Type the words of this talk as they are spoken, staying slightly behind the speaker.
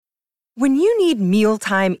When you need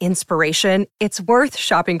mealtime inspiration, it's worth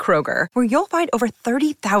shopping Kroger, where you'll find over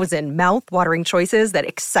 30,000 mouth-watering choices that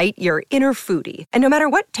excite your inner foodie. And no matter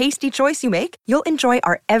what tasty choice you make, you'll enjoy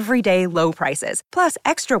our everyday low prices, plus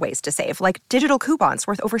extra ways to save, like digital coupons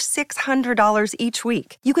worth over $600 each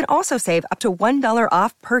week. You can also save up to $1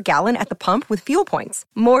 off per gallon at the pump with fuel points.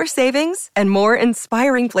 More savings and more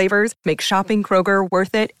inspiring flavors make shopping Kroger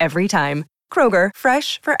worth it every time. Kroger,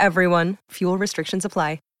 fresh for everyone. Fuel restrictions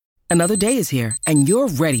apply. Another day is here, and you're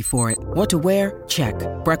ready for it. What to wear? Check.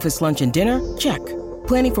 Breakfast, lunch, and dinner? Check.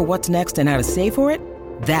 Planning for what's next and how to save for it?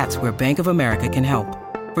 That's where Bank of America can help.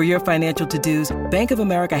 For your financial to-dos, Bank of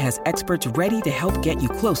America has experts ready to help get you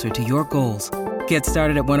closer to your goals. Get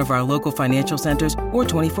started at one of our local financial centers or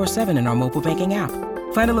 24/7 in our mobile banking app.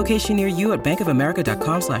 Find a location near you at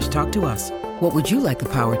bankofamerica.com/talktous. What would you like the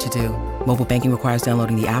power to do? Mobile banking requires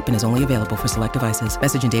downloading the app and is only available for select devices.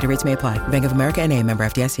 Message and data rates may apply. Bank of America N.A., member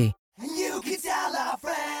FDIC. You can tell our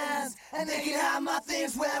friends, and they can have my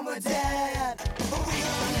things when we're dead. But we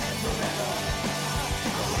gonna live forever.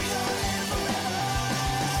 We gonna live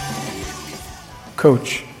forever.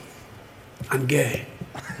 Coach, I'm gay.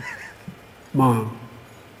 Mom,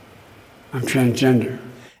 I'm transgender.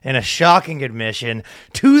 In a shocking admission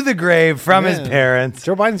to the grave from his parents.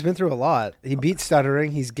 Joe Biden's been through a lot. He beat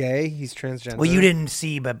stuttering. He's gay. He's transgender. Well, you didn't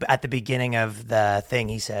see, but at the beginning of the thing,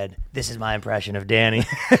 he said, "This is my impression of Danny."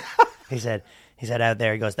 He said out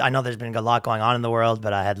there, he goes, "I know there's been a lot going on in the world,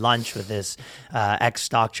 but I had lunch with this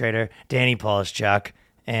ex-stock trader, Danny Polishchuk,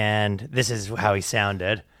 and this is how he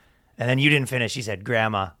sounded." And then you didn't finish. He said,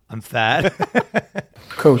 "Grandma, I'm fat."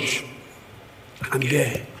 Coach, I'm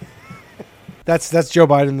gay. That's Joe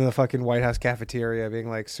Biden in the fucking White House cafeteria being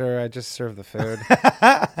like, "Sir, I just served the food."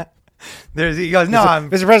 He goes, "No,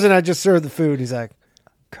 Mr. President, I just served the food." He's like,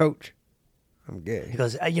 "Coach, I'm gay." He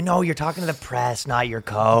goes, you're talking to the press, not your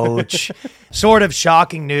coach." Sort of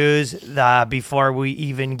shocking news before we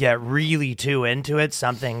even get really too into it.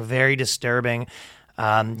 Something very disturbing.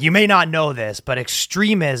 You may not know this, but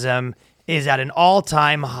extremism is at an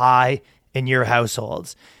all-time high in your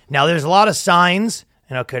households. Now, there's a lot of signs.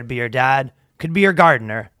 It could be your dad, could be your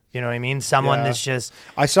gardener. You know what I mean? Someone that's just...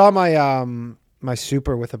 I saw my my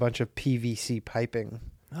super with a bunch of PVC piping.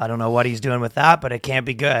 I don't know what he's doing with that, but it can't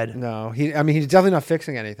be good. No, he's definitely not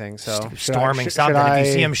fixing anything. So storming something. If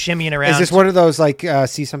you see him shimmying around, is this one of those like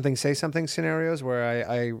see something, say something scenarios where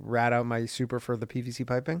I rat out my super for the PVC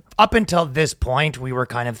piping? Up until this point, we were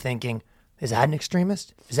kind of thinking, is that an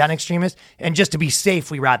extremist? Is that an extremist? And just to be safe,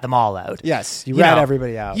 we rat them all out. Yes, you rat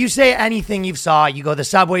everybody out. You say anything you saw. You go, the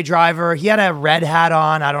subway driver, he had a red hat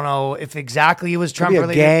on. I don't know if exactly it was Trump related.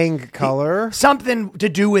 Maybe a gang color. Something to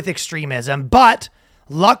do with extremism. But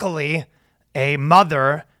luckily, a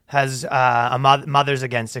mother has a Mothers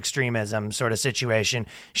Against Extremism sort of situation.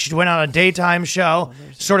 She went on a daytime show,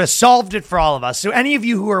 sort of solved it for all of us. So any of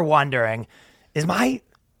you who are wondering, am I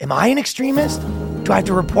an extremist? Do I have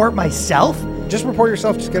to report myself? Just report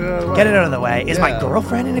yourself. Just get it out of the way. Get it out of the way. Is my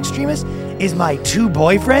girlfriend an extremist? Is my two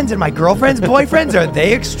boyfriends and my girlfriend's boyfriends, are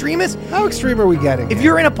they extremists? How extreme are we getting? If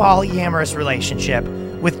you're in a polyamorous relationship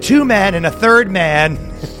with two men and a third man,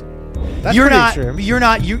 That's you're not. extreme. You're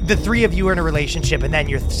not. The three of you are in a relationship, and then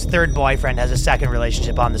your third boyfriend has a second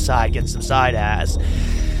relationship on the side, getting some side ass.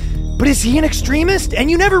 But is he an extremist?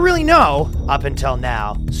 And you never really know up until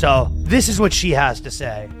now. So this is what she has to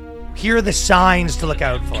say. Here are the signs to look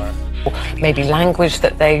out for. Maybe language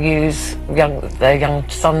that they use, their young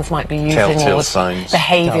sons might be using, or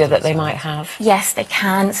behaviour that they might have. Yes, they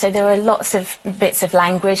can. So there are lots of bits of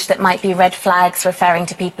language that might be red flags referring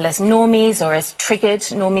to people as normies or as triggered.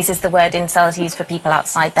 Normies is the word incels use for people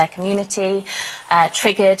outside their community.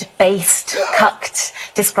 Triggered, based, cucked,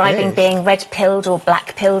 describing being red-pilled or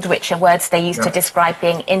black-pilled, which are words they use to describe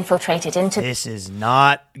being infiltrated into. This is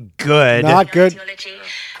not good. Not good.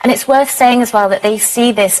 And it's worth saying as well that they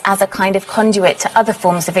see this as a kind of conduit to other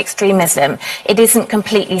forms of extremism. It isn't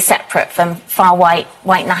completely separate from far-right,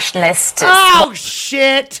 white nationalists. Oh,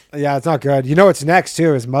 shit! Yeah, it's not good. You know what's next,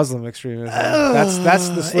 too, is Muslim extremism. That's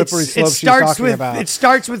the slippery slope she's talking about. It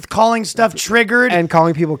starts with calling stuff triggered. And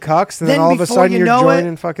calling people cucks, and then all of a sudden you're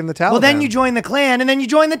joining fucking the Taliban. Well, then you join the Klan, and then you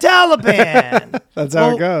join the Taliban. That's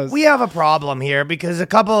how it goes. We have a problem here because a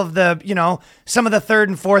couple of the, some of the third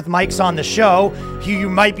and fourth mics on the show, who you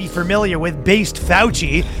might be familiar with, based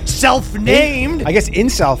Fauci, self-named. I guess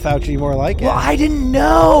incel Fauci, more like it. Well, I didn't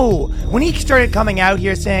know. When he started coming out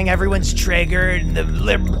here saying everyone's triggered and the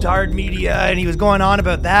libtard media, and he was going on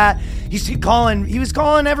about that, He was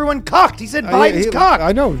calling everyone cocked. He said Biden's cocked.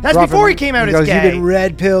 I know. That's before he came out as gay. You've been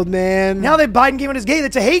red-pilled, man. Now that Biden came out as gay,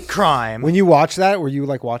 that's a hate crime. When you watch that, were you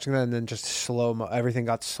like watching that and then just everything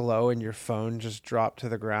got slow and your phone just dropped to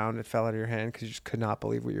the ground? It fell out of your hand because you just could not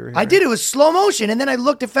believe what you were hearing? I did. It was slow motion. And then I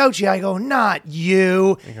looked at Fauci. I go, not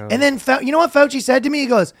you. And then, you know what Fauci said to me? He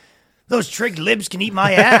goes, those trigged libs can eat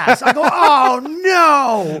my ass. I go, oh,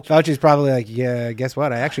 no. Fauci's probably like, yeah, guess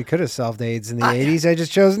what? I actually could have solved AIDS in the 80s. I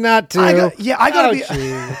just chose not to. I got to be.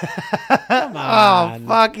 Come on. Oh,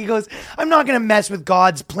 fuck. He goes, I'm not going to mess with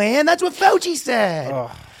God's plan. That's what Fauci said.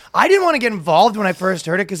 Ugh. I didn't want to get involved when I first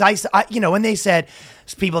heard it because I when they said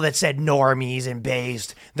people that said normies and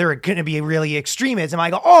based, they're going to be really extremism. I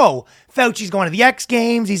go, oh, Fauci's going to the X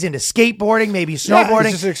Games. He's into skateboarding, maybe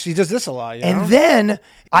snowboarding. Yeah, he does this a lot. And then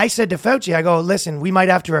I said to Fauci, I go, listen, we might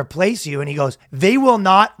have to replace you. And he goes, they will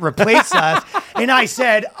not replace us. And I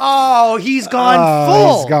said, oh, he's gone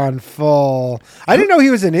full. He's gone full. I didn't know he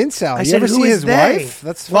was an incel. I said, ever see his wife?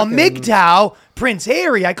 Well, MGTOW, Prince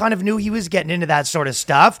Harry, I kind of knew he was getting into that sort of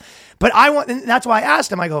stuff. But and that's why I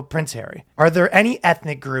asked him, I go, Prince Harry, are there any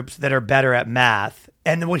ethnic groups that are better at math?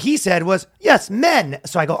 And what he said was, yes, men.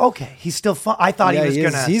 So I go, okay, he's still fun. I thought he was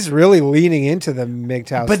going to. He's really leaning into the MGTOW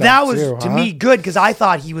stuff. But that was, to me, good because I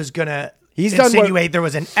thought he was going to insinuate there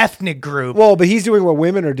was an ethnic group. Well, but he's doing what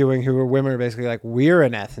women are doing, women are basically like, we're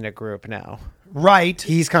an ethnic group now. Right.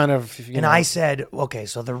 He's kind of, and I said, okay,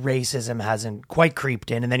 so the racism hasn't quite creeped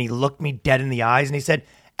in. And then he looked me dead in the eyes and he said,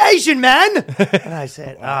 Asian man. And I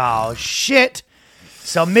said, oh, shit.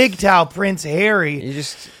 So MGTOW, Prince Harry. You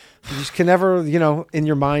just can never, in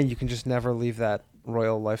your mind, you can just never leave that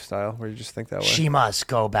royal lifestyle where you just think that way. She must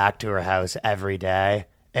go back to her house every day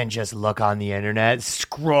and just look on the internet,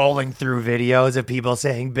 scrolling through videos of people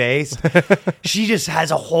saying base. She just has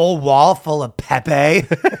a whole wall full of Pepe.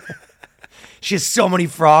 She has so many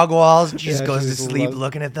frog walls. She just goes to sleep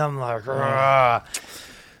looking at them like,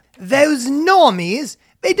 those normies.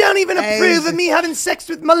 They don't even approve of me having sex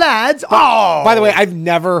with my lads. Oh! By the way,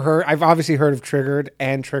 I've obviously heard of triggered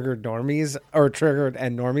normies, or triggered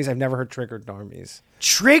and normies. I've never heard triggered normies.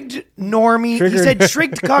 Trigged normie. He said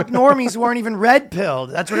trigged cock normies who aren't even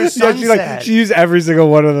red-pilled. That's what her son said. She used every single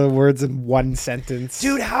one of the words in one sentence.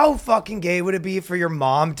 Dude, how fucking gay would it be for your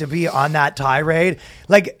mom to be on that tirade?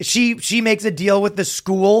 Like, she makes a deal with the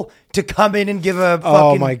school to come in and give a fucking...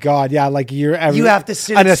 Oh my God, yeah, like you have to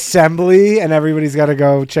sit... An assembly, and everybody's got to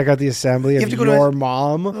go check out the assembly of your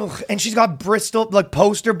mom. Ugh, and she's got Bristol, like,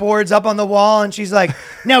 poster boards up on the wall, and she's like,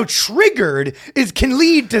 now triggered can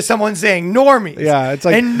lead to someone saying normies. Yeah, it's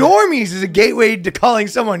like... And normies is a gateway to calling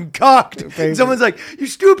someone cocked. And someone's like, you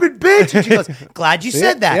stupid bitch. And she goes, glad you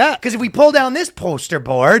said that. Yeah. Because if we pull down this poster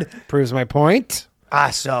board... Proves my point.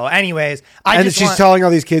 So anyways, she's telling all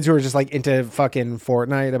these kids who are just like into fucking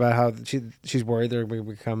Fortnite about how she's worried they're going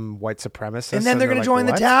to become white supremacists. And then they're going to join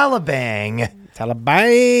the Taliban.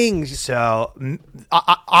 So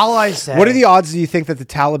all I say... What are the odds do you think that the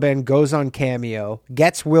Taliban goes on Cameo,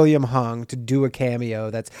 gets William Hung to do a cameo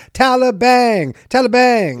that's Taliban?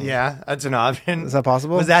 Yeah, that's an option. Is that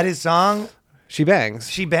possible? Was that his song? She bangs.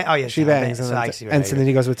 Oh yeah, she bangs. And so then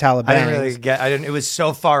he goes with Taliban. I didn't really get. It was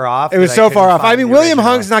so far off. It was so far off. I mean, William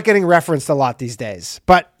Hung's not getting referenced a lot these days,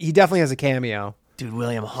 but he definitely has a cameo. Dude,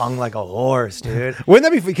 William Hung like a horse, dude. Wouldn't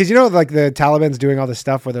that be? Because like the Taliban's doing all this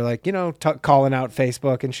stuff where they're like, calling out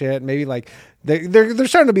Facebook and shit. Maybe like they're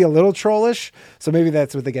starting to be a little trollish. So maybe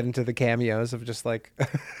that's what they get into the cameos of just like.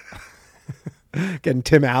 Getting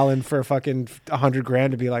Tim Allen for fucking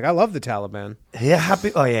 $100,000 to be like, I love the Taliban.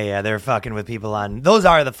 Yeah, they're fucking with people on. Those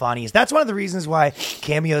are the funniest. That's one of the reasons why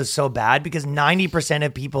Cameo is so bad, because 90%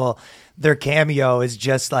 of people, their Cameo is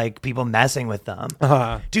just like people messing with them.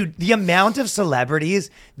 Dude, the amount of celebrities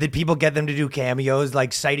that people get them to do cameos,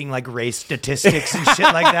 like citing like race statistics and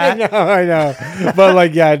shit like that. I know. But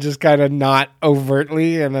like, yeah, just kind of not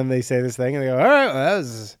overtly. And then they say this thing and they go, all right, well,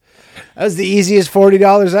 that was the easiest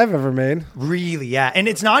 $40 I've ever made. Really, yeah. And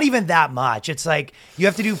it's not even that much. It's like you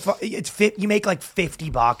have to do, you make like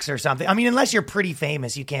 $50 or something. I mean, unless you're pretty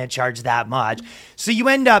famous, you can't charge that much. So you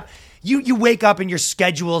end up, you wake up and your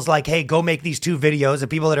schedule's like, hey, go make these 2 videos of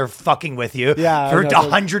people that are fucking with you for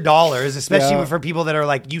 $100, especially for people that are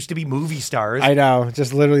like used to be movie stars. I know.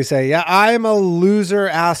 Just literally say, yeah, I'm a loser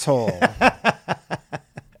asshole.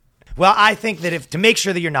 Well, I think that to make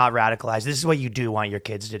sure that you're not radicalized, this is what you do want your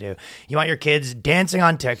kids to do. You want your kids dancing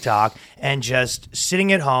on TikTok and just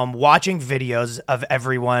sitting at home watching videos of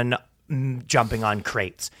everyone jumping on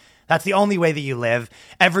crates. That's the only way that you live.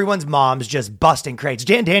 Everyone's mom's just busting crates.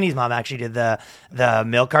 Danny's mom actually did the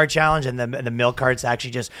milk cart challenge, and the milk carts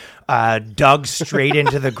actually just dug straight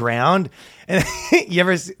into the ground. And you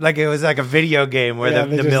ever like it was like a video game where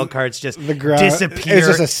the milk carts just disappear. It's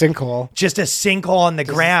just a sinkhole. Just a sinkhole on the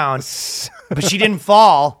ground. But she didn't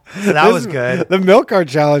fall. So that was good. The milk cart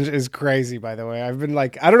challenge is crazy, by the way. I've been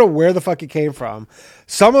like, I don't know where the fuck it came from.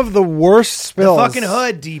 Some of the worst spills. The fucking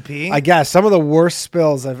hood, DP. I guess some of the worst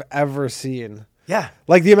spills I've ever seen. Yeah.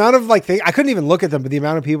 Like the amount of like I couldn't even look at them, but the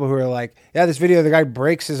amount of people who are like, yeah, this video, the guy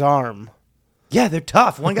breaks his arm. Yeah, they're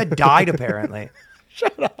tough. One guy died apparently.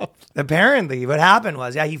 Shut up. Apparently, what happened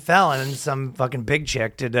was, some fucking big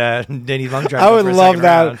chick did Danny's lung transplant. I would for a love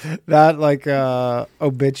second that like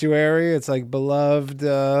obituary. It's like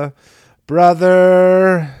beloved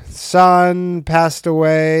brother, son passed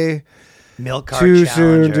away milk cart too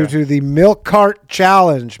soon due to the milk crate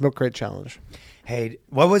challenge. Hey,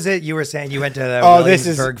 what was it you were saying? You went to the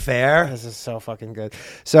Williamsburg Fair? This is so fucking good.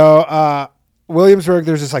 So, Williamsburg,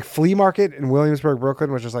 there's this like flea market in Williamsburg,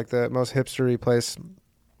 Brooklyn, which is like the most hipstery place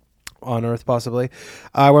on earth, possibly.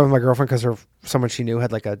 I went with my girlfriend because someone she knew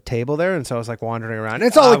had like a table there, and so I was like wandering around. And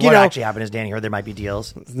it's all like, what actually happened is Danny heard there might be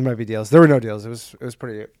deals. There might be deals. There were no deals. It was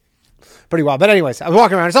pretty wild. But anyways, I was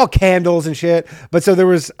walking around. It's all candles and shit. But so there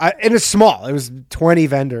was, and it's small. It was 20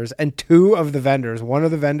 vendors, and one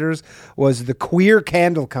of the vendors was the Queer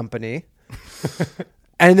Candle Company,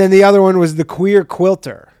 and then the other one was the Queer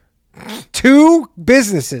Quilter. 2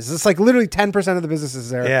 businesses. It's like literally 10% of the businesses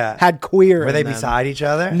there had queer. Were they them. beside each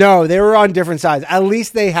other? No, they were on different sides. At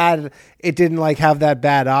least it didn't like have that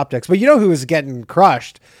bad optics. But you know who was getting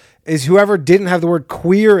crushed is whoever didn't have the word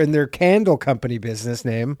queer in their candle company business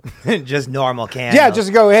name. Just normal candles. Yeah,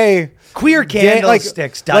 just go, hey. Queer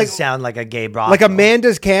candlesticks sound like a gay brothel. Like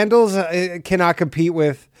Amanda's Candles cannot compete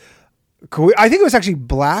with queer. I think it was actually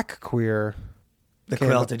black queer. The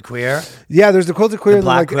quilted queer? Yeah, there's the quilted queer and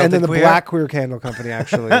then the queer? Black Queer Candle Company,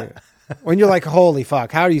 actually. When you're like, holy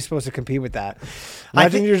fuck, how are you supposed to compete with that?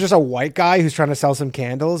 Imagine you're just a white guy who's trying to sell some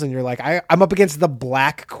candles, and you're like, I'm up against the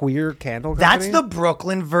Black Queer Candle Company. That's the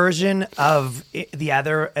Brooklyn version of the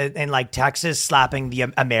other, in like Texas, slapping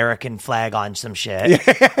the American flag on some shit.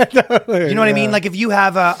 Yeah, totally, you know what I mean? Like if you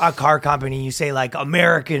have a car company, you say like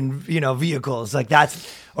American, vehicles, like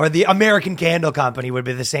that's... Or the American Candle Company would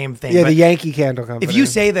be the same thing. Yeah, the Yankee Candle Company. If you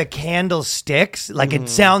say the candlesticks, like it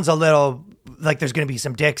sounds a little like there's going to be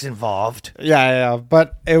some dicks involved. Yeah.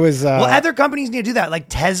 But it was... well, other companies need to do that. Like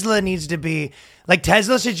Tesla needs to be... Like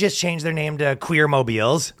Tesla should just change their name to Queer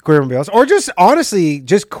Mobiles. Queer Mobiles. Or just, honestly,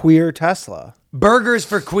 just Queer Tesla. Burgers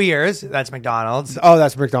for Queers. That's McDonald's. Oh,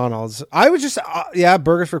 that's McDonald's. I was just...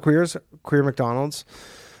 Burgers for Queers. Queer McDonald's.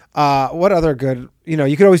 What other good...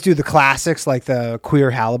 you could always do the classics like the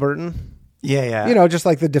Queer Halliburton. Yeah. Just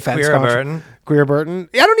like the defense Queer Burton.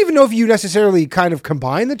 I don't even know if you necessarily kind of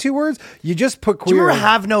combine the 2 words. You just put queer. Do you remember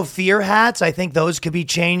Have No Fear hats? I think those could be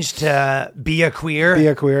changed to Be a Queer. Be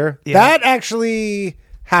a Queer. Yeah. That actually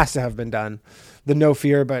has to have been done. The no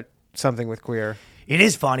fear, but something with queer. It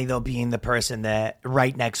is funny, though, being the person that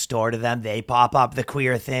right next door to them, they pop up the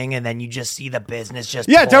queer thing, and then you just see the business just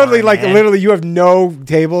totally. Like, in. literally, you have no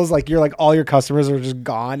tables. Like, you're like, all your customers are just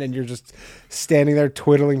gone, and you're just standing there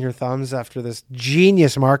twiddling your thumbs after this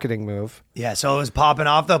genius marketing move. Yeah, so it was popping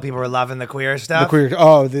off, though. People were loving the queer stuff.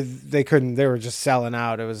 They couldn't. They were just selling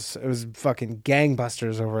out. It was fucking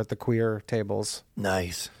gangbusters over at the queer tables.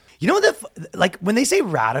 Nice. You know like when they say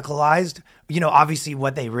radicalized, obviously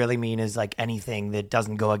what they really mean is like anything that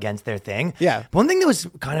doesn't go against their thing. Yeah. One thing that was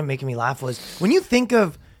kind of making me laugh was when you think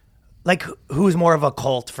of like who's more of a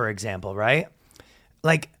cult, for example, right?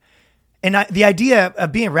 Like, and the idea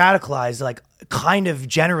of being radicalized, like kind of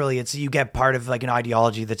generally it's you get part of like an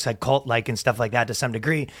ideology that's like cult-like and stuff like that to some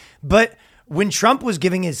degree. But when Trump was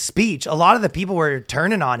giving his speech, a lot of the people were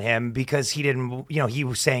turning on him because he didn't, he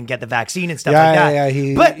was saying get the vaccine and stuff like that. Yeah,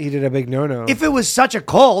 he did a big no-no. If it was such a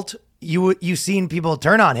cult, you seen people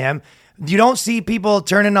turn on him. You don't see people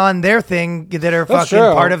turning on their thing that are fucking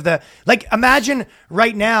part of the... Like, imagine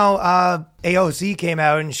right now, AOC came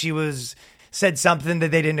out and she said something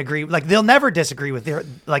that they didn't agree. Like, they'll never disagree with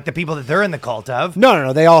the people that they're in the cult of.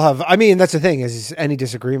 No. They all have. I mean, that's the thing is any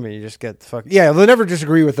disagreement, you just get the fuck. Yeah, they'll never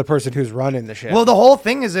disagree with the person who's running the shit. Well, the whole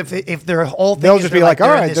thing is if their whole thing they'll just be like, all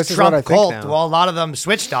right, this is Trump what I think cult. now. Well, a lot of them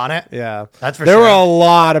switched on it. Yeah, that's for there sure. There were a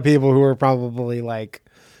lot of people who were probably like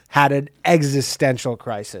had an existential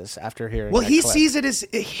crisis after hearing. Well, that he clip. sees it as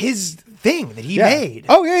his thing that he made.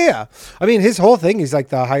 Oh yeah. I mean, his whole thing is like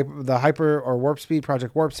the hyper or warp speed,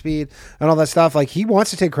 Project Warp Speed, and all that stuff. Like he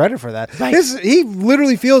wants to take credit for that. Right. He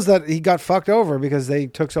literally feels that he got fucked over because they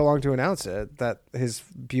took so long to announce it. That his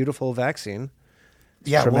beautiful vaccine.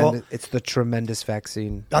 Yeah, well, it's the tremendous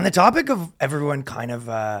vaccine. On the topic of everyone kind of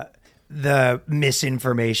the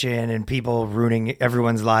misinformation and people ruining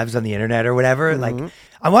everyone's lives on the internet or whatever, like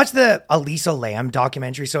I watched the Elisa Lam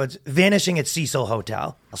documentary, so it's Vanishing at Cecil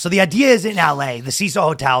Hotel. So the idea is in LA, the Cecil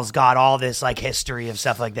Hotel's got all this like history of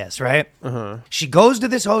stuff like this, right? She goes to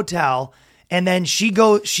this hotel and then she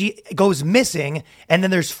goes missing, and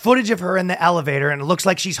then there's footage of her in the elevator, and it looks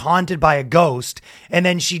like she's haunted by a ghost, and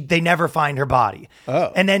then they never find her body.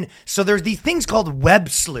 Oh. And then so there's these things called web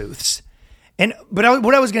sleuths. What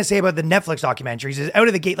I was going to say about the Netflix documentaries is out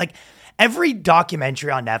of the gate, like every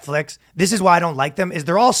documentary on Netflix, this is why I don't like them, is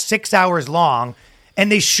they're all 6 hours long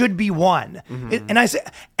and they should be one. And I say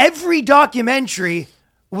every documentary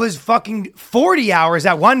was fucking 40 hours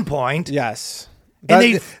at one point. Yes.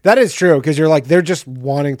 And that is true, because you're like, they're just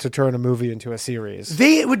wanting to turn a movie into a series.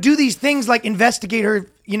 They would do these things like investigate her,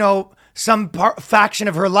 some faction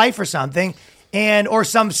of her life or something, or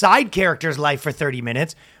some side character's life for 30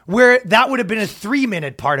 minutes, where that would have been a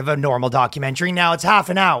 3-minute part of a normal documentary. Now it's half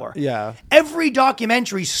an hour. Yeah. Every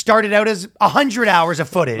documentary started out as 100 hours of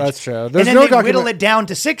footage. That's true. And then they whittle it down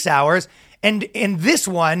to 6 hours. And in this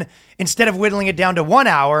one, instead of whittling it down to 1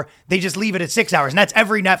 hour, they just leave it at 6 hours. And that's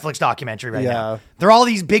every Netflix documentary right now. They're all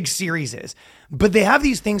these big series. But they have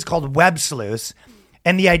these things called web sleuths.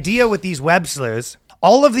 And the idea with these web sleuths,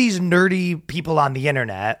 all of these nerdy people on the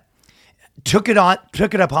internet took it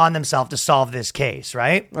upon themselves to solve this case,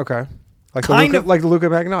 right? Okay. Like the Luca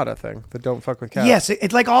Magnotta thing, the don't fuck with cats. Yes,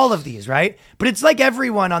 it's like all of these, right? But it's like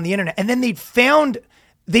everyone on the internet. And then they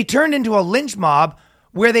turned into a lynch mob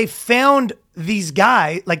where they found these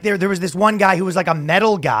guys. Like there was this one guy who was like a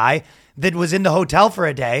metal guy that was in the hotel for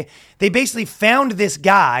a day. They basically found this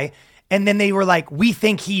guy, and then they were like, we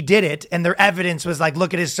think he did it. And their evidence was like,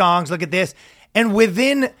 look at his songs, look at this. And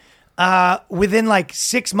within like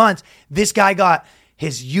 6 months, this guy got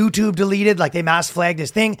his YouTube deleted, like they mass flagged his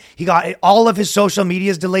thing. He got all of his social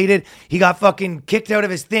medias deleted. He got fucking kicked out of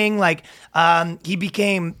his thing. Like he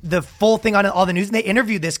became the full thing on all the news. And they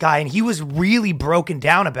interviewed this guy, and he was really broken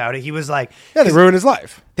down about it. He was like, yeah, they ruined his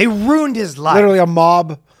life. They ruined his life. Literally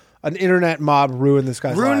an internet mob ruined this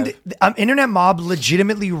guy's life. Internet mob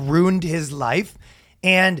legitimately ruined his life.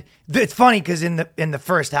 And it's funny because in the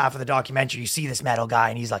first half of the documentary, you see this metal guy,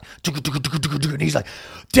 and he's like,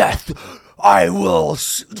 death, I will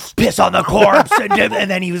piss on the corpse. And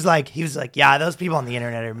then he was like, yeah, those people on the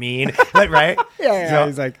internet are mean, right? Yeah. So,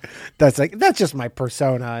 he's like, that's just my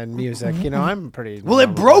persona in music. I'm pretty. Well,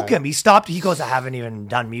 it broke him. He stopped. He goes, I haven't even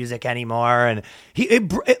done music anymore, and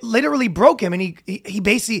it literally broke him. And he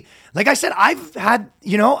basically, like I said, I've had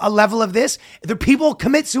a level of this. The people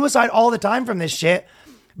commit suicide all the time from this shit.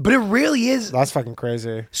 But it really is. That's fucking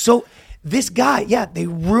crazy. So this guy, they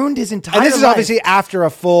ruined his entire life. And this is obviously after a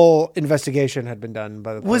full investigation had been done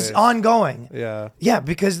by the police. Was ongoing. Yeah. Yeah,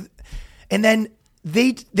 because, and then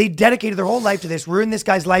they dedicated their whole life to this, ruined this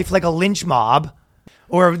guy's life like a lynch mob,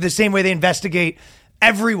 or the same way they investigate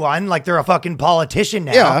everyone like they're a fucking politician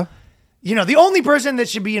now. Yeah. The only person that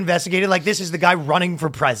should be investigated like this is the guy running for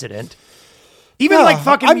president. Even like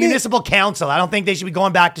fucking municipal council. I don't think they should be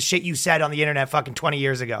going back to shit you said on the internet fucking 20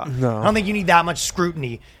 years ago. No. I don't think you need that much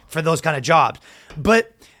scrutiny for those kind of jobs.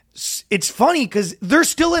 But it's funny because they're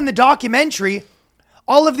still in the documentary.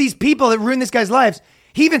 All of these people that ruined this guy's lives.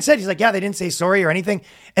 He even said, he's like, yeah, they didn't say sorry or anything.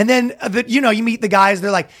 And then, you meet the guys,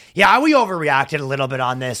 they're like, yeah, we overreacted a little bit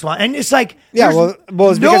on this one. And it's like,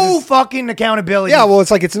 it's no fucking accountability. Yeah, well,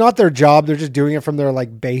 it's like, it's not their job. They're just doing it from their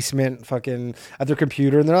like basement fucking at their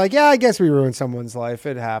computer. And they're like, yeah, I guess we ruined someone's life.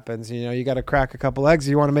 It happens. You got to crack a couple eggs.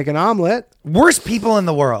 You want to make an omelet. Worst people in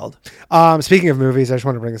the world. Speaking of movies, I just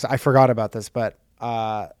want to bring this. I forgot about this, but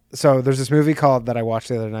so there's this movie that I watched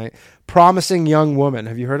the other night, Promising Young Woman.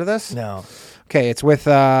 Have you heard of this? No. Okay, it's with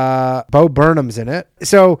Bo Burnham's in it.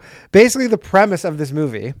 So basically the premise of this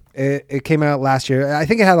movie, it came out last year. I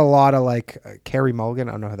think it had a lot of like Carey Mulligan.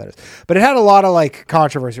 I don't know who that is. But it had a lot of like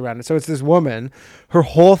controversy around it. So it's this woman. Her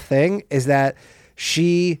whole thing is that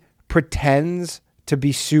she pretends to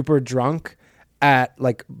be super drunk at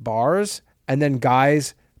like bars, and then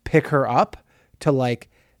guys pick her up to like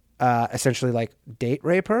essentially like date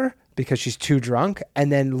rape her because she's too drunk.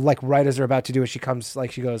 And then like right as they're about to do it, she comes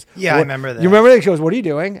like she goes, yeah, I remember that. You remember that? She goes, what are you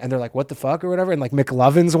doing? And they're like, what the fuck or whatever. And like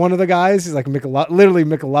McLovin's one of the guys. He's like literally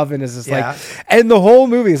McLovin is just like, and the whole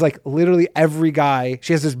movie is like literally every guy.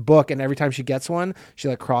 She has this book, and every time she gets one, she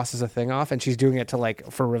like crosses a thing off, and she's doing it to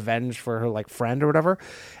like for revenge for her like friend or whatever.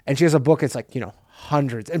 And she has a book. It's like, you know,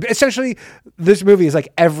 hundreds. And essentially, this movie is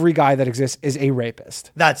like every guy that exists is a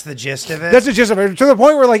rapist. That's the gist of it. That's the gist of it. To the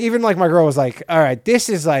point where like even like my girl was like, all right, this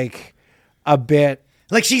is like a bit.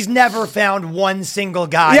 Like she's never found one single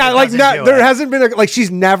guy. Yeah, like there hasn't been like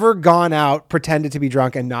she's never gone out, pretended to be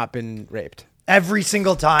drunk, and not been raped. Every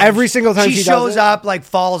single time. Every single time she shows up, like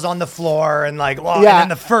falls on the floor and like, well, yeah. and then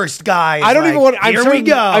the first guy is I don't like, even want. Here we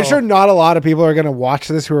go. I'm sure not a lot of people are going to watch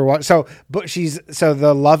this who are watching. So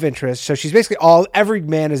the love interest. So she's basically every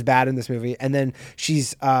man is bad in this movie, and then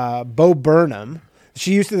she's Bo Burnham.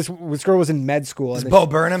 She used to this girl was in med school. Does Bo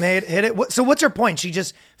Burnham hit it? So what's her point? She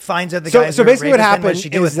just finds out the guys. So basically, what happened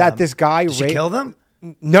is that this guy did she kill them?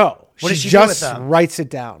 No, what did she just do with them? Writes it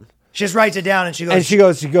down. She just writes it down, and she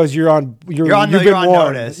goes. You're on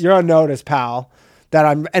notice. You're on notice, pal.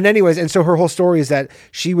 And anyways, and so her whole story is that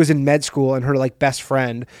she was in med school and her like best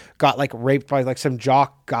friend got like raped by like some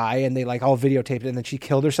jock guy, and they like all videotaped it, and then she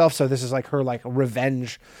killed herself. So this is like her like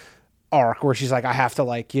revenge arc where she's like, I have to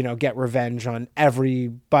like, you know, get revenge on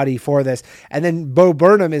everybody for this. And then Bo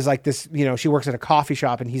Burnham is like this, you know, she works at a coffee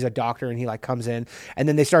shop and he's a doctor, and he like comes in, and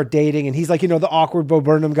then they start dating, and he's like, you know, the awkward Bo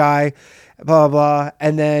Burnham guy, blah, blah, blah.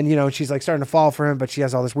 And then, you know, she's like starting to fall for him, but she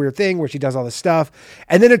has all this weird thing where she does all this stuff.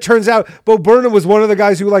 And then it turns out Bo Burnham was one of the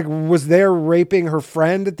guys who like was there raping her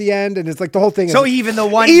friend at the end. And it's like the whole thing. So even the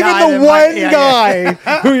one guy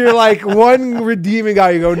who you're like one redeeming guy,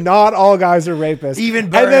 you go, not all guys are rapists. Even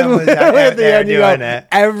Burnham was at the end doing it.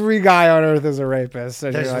 Every guy on earth is a rapist.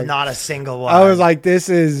 And there's like, not a single one. I was like, this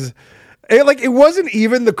is... It wasn't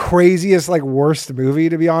even the craziest, like, worst movie,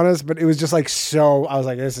 to be honest, but it was just, like, so... I was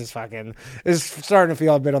like, this is starting to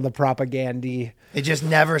feel a bit on the propaganda. It just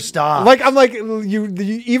never stopped. Like, I'm like, you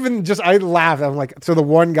even just... I laughed. I'm like, so the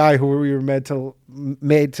one guy who we were made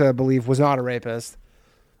to believe was not a rapist.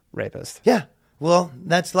 Yeah. Well,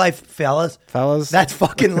 that's life, fellas. That's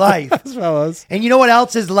fucking life. Fellas. And you know what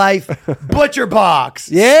else is life? Butcher Box.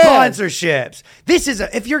 Yeah. Sponsorships. This is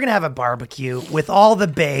if you're going to have a barbecue with all the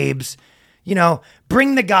babes, you know,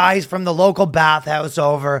 bring the guys from the local bathhouse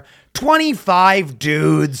over. 25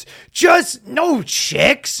 dudes. Just no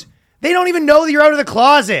chicks. They don't even know that you're out of the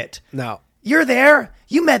closet. No. You're there.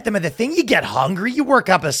 You met them at the thing. You get hungry. You work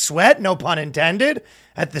up a sweat, no pun intended,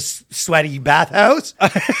 at the sweaty bathhouse. I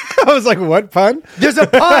was like, what pun? There's a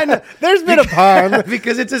pun. There's been a pun.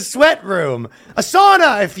 Because it's a sweat room. A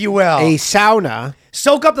sauna, if you will. A sauna.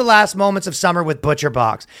 Soak up the last moments of summer with Butcher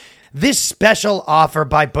Box. This special offer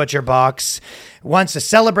by Butcher Box wants to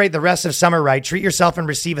celebrate the rest of summer right. Treat yourself and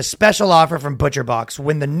receive a special offer from Butcher Box.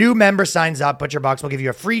 When the new member signs up, Butcher Box will give you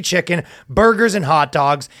a free chicken, burgers, and hot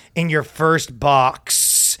dogs in your first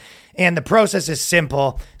box. And the process is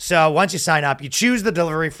simple. So once you sign up, you choose the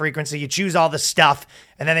delivery frequency, you choose all the stuff,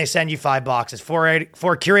 and then they send you 5 boxes, four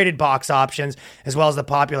curated box options, as well as the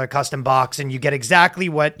popular custom box, and you get exactly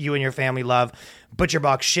what you and your family love. Butcher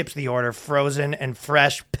Box ships the order frozen and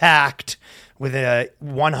fresh, packed with a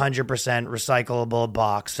 100% recyclable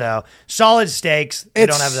box. So solid steaks.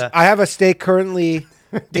 I have a steak currently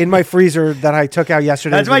in my freezer that I took out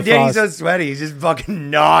yesterday. That's why Danny's so sweaty. He's just fucking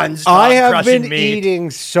non-stop I have crushing been meat.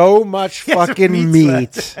 Eating so much fucking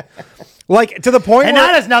meat. Like, to the point and where...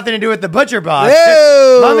 that has nothing to do with the Butcher Box.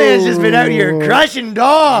 Ew. My man's just been out here crushing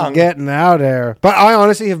dong. Getting out there. But I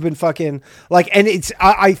honestly have been fucking... Like, and it's...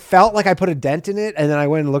 I felt like I put a dent in it, and then I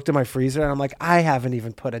went and looked at my freezer, and I'm like, I haven't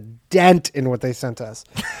even put a dent in what they sent us.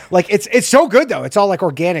 Like, it's so good, though. It's all, like,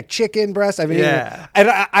 organic chicken breast. I mean, yeah. And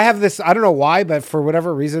I have this... I don't know why, but for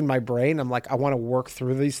whatever reason, my brain, I'm like, I want to work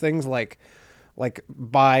through these things, like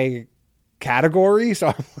by... category, so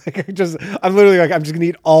I'm literally like, I'm just gonna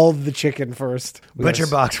eat all the chicken first. Butcher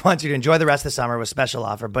Box wants you to enjoy the rest of the summer with special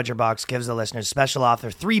offer. Butcher Box gives the listeners special offer: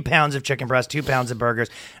 3 pounds of chicken breast, 2 pounds of burgers,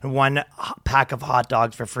 and 1 pack of hot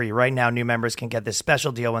dogs for free. Right now, new members can get this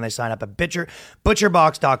special deal when they sign up at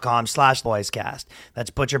butcherbox.com/boyscast. That's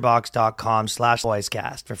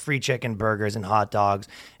butcherbox.com/boyscast for free chicken, burgers, and hot dogs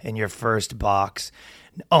in your first box.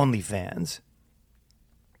 OnlyFans.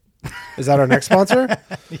 Is that our next sponsor?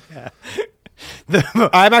 Yeah.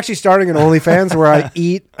 I'm actually starting an OnlyFans where I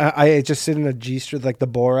eat. I just sit in a G-string like the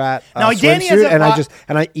Borat swimsuit,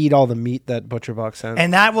 and I eat all the meat that ButcherBox sends.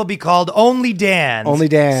 And that will be called Only Dan. Only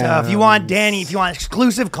Dan. So if you want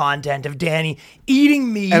exclusive content of Danny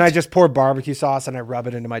eating meat, and I just pour barbecue sauce and I rub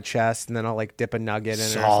it into my chest, and then I'll like dip a nugget in it.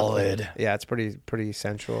 Solid. Yeah, it's pretty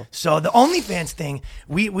sensual. So the OnlyFans thing,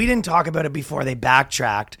 we didn't talk about it before they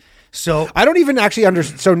backtracked. So I don't even actually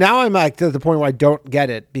understand. So now I'm like to the point where I don't get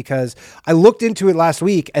it, because I looked into it last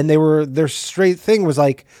week and their straight thing was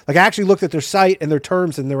like I actually looked at their site and their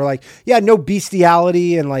terms and they were like, yeah, no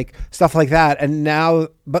bestiality and like stuff like that. And now,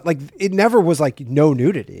 but like it never was like no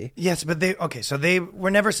nudity. Yes, but they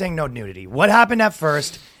were never saying no nudity. What happened at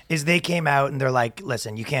first is they came out and they're like,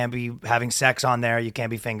 listen, you can't be having sex on there. You can't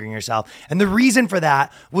be fingering yourself. And the reason for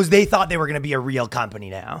that was they thought they were going to be a real company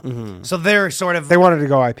now. Mm-hmm. So they wanted to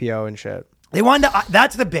go IPO and shit. They wanted to,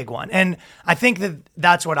 that's the big one. And I think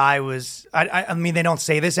that's what I mean, they don't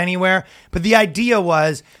say this anywhere, but the idea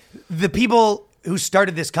was the people who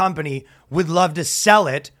started this company would love to sell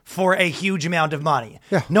it for a huge amount of money.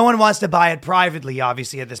 Yeah. No one wants to buy it privately,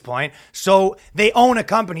 obviously, at this point. So they own a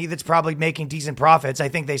company that's probably making decent profits. I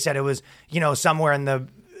think they said it was, somewhere in the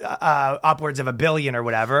upwards of $1 billion or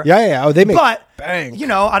whatever. Yeah. Oh, they make bank.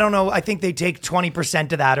 I don't know. I think they take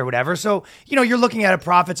 20% of that or whatever. So, you're looking at a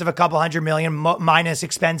profits of a couple $100 million minus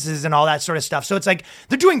expenses and all that sort of stuff. So it's like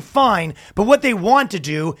they're doing fine, but what they want to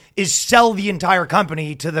do is sell the entire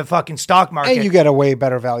company to the fucking stock market. And you get a way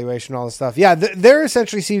better valuation, all this stuff. Yeah, they're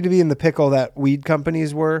essentially seem to be in the pickle that weed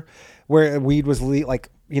companies were, where weed was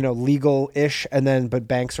legal-ish, but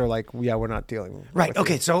banks are like, yeah, we're not dealing. Right.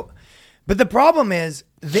 Okay. So. But the problem is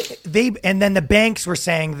they and then the banks were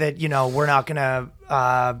saying that, we're not going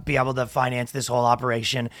to be able to finance this whole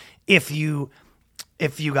operation if you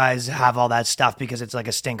guys have all that stuff, because it's like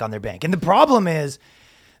a stink on their bank. And the problem is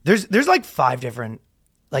there's like 5 different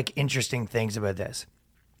like interesting things about this.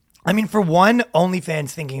 I mean, for one,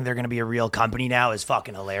 OnlyFans thinking they're going to be a real company now is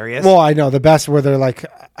fucking hilarious. Well, I know the best where they're like,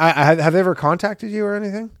 have they ever contacted you or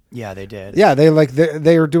anything? Yeah, they did. Yeah, they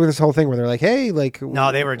were doing this whole thing where they're like, hey, like.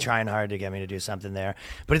 No, they were trying hard to get me to do something there.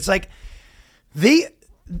 But it's like, at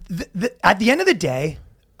the end of the day,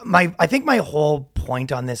 I think my whole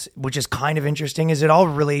point on this, which is kind of interesting, is it all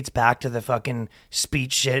relates back to the fucking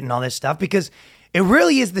speech shit and all this stuff, because it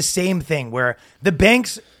really is the same thing where the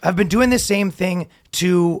banks have been doing the same thing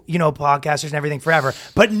to, podcasters and everything forever.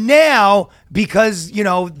 But now, because,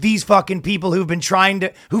 these fucking people who've been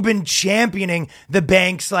championing the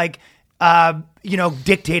banks, like,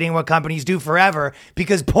 dictating what companies do forever,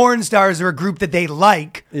 because porn stars are a group that they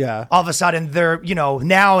like. Yeah. All of a sudden they're,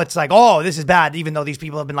 now it's like, oh, this is bad, even though these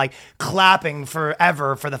people have been like clapping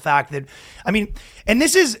forever for the fact that, I mean, and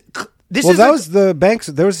this is... was the banks.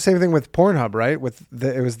 There was the same thing with Pornhub, right? It's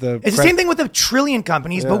the same thing with a trillion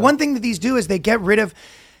companies. Yeah. But one thing that these do is they get rid of.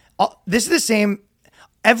 This is the same.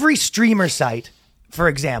 Every streamer site, for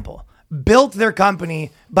example, built their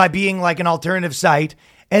company by being like an alternative site,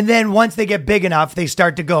 and then once they get big enough, they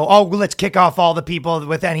start to go, oh, well, let's kick off all the people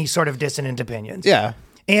with any sort of dissonant opinions. Yeah,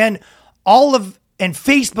 and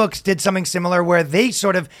Facebook did something similar where they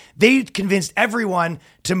convinced everyone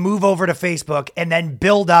to move over to Facebook and then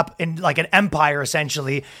build up in like an empire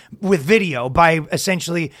essentially with video by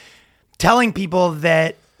essentially telling people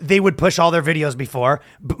that they would push all their videos before,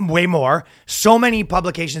 way more. So many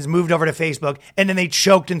publications moved over to Facebook, and then they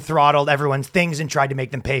choked and throttled everyone's things and tried to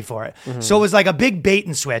make them pay for it. Mm-hmm. So it was like a big bait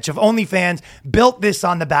and switch of OnlyFans built this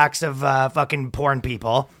on the backs of fucking porn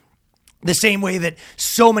people. The same way that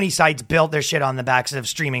so many sites built their shit on the backs of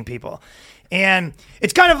streaming people. And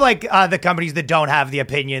it's kind of like the companies that don't have the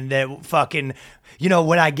opinion that fucking,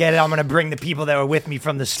 when I get it, I'm going to bring the people that were with me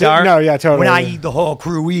from the start. No, yeah, totally. When I eat, the whole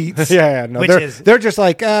crew eats. No. They're just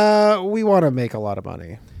like, we want to make a lot of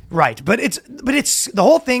money. Right. But it's the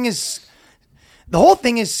whole thing is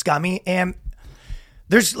scummy, and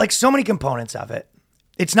there's like so many components of it.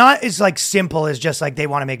 It's not as like simple as just like they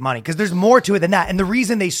want to make money, because there's more to it than that. And the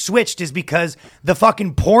reason they switched is because the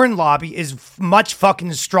fucking porn lobby is much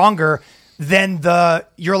fucking stronger than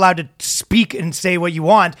you're allowed to speak and say what you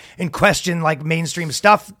want and question like mainstream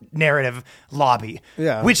stuff narrative lobby.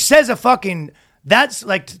 Yeah. Which says that's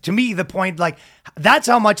like, to me, the point, like, that's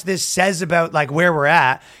how much this says about like where we're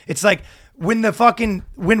at. It's like when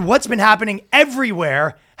what's been happening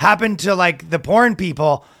everywhere happened to like the porn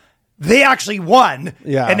people, they actually won,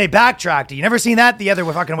 and they backtracked. You never seen that the other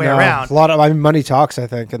fucking way around. A lot of money talks, I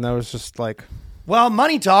think, and that was just like, well,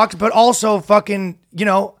 money talks, but also fucking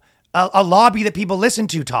a lobby that people listen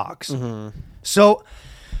to talks. Mm-hmm. So,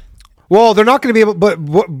 Well, they're not going to be able, but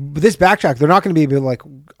this backtrack, they're not going to be able to like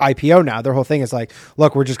IPO now. Their whole thing is like,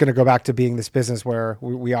 look, we're just going to go back to being this business where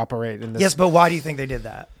we operate in this. Yes, but why do you think they did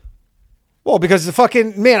that? Well, because the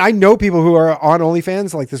fucking man, I know people who are on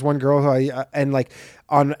OnlyFans, like this one girl who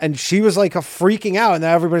and she was like freaking out, and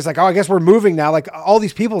then everybody's like, oh, I guess we're moving now. Like all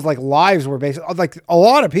these people's like lives were based, like a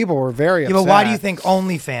lot of people were very upset. But why do you think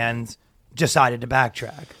OnlyFans decided to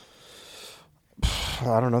backtrack?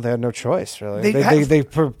 I don't know. They had no choice, really. I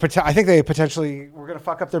think they potentially were going to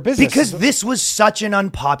fuck up their business because this was such an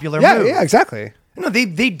unpopular move. Yeah, exactly. No,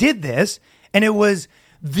 they did this, and it was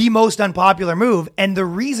the most unpopular move, and the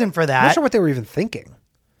reason for that. I'm not sure what they were even thinking.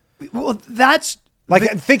 Well, that's like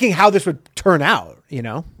thinking how this would turn out. You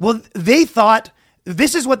know. Well, they thought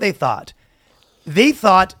this is what they thought. They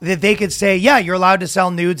thought that they could say, yeah, you're allowed to sell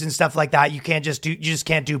nudes and stuff like that. You just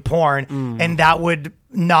can't do porn, and that would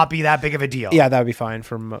not be that big of a deal. Yeah, that would be fine.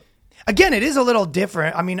 Again, it is a little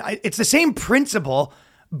different. I mean, it's the same principle,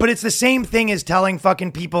 but it's the same thing as telling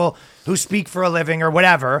fucking people who speak for a living or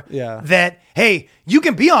whatever that, hey, you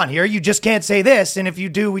can be on here, you just can't say this, and if you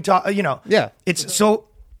do, we talk. Yeah, it's so.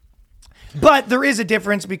 But there is a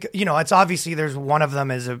difference because, it's obviously there's one of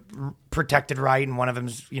them is a protected right and one of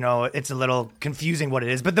them's, it's a little confusing what it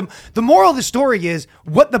is. But the moral of the story is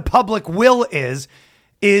what the public will is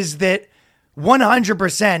that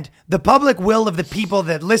 100% the public will of the people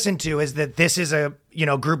that listen to is that this is a,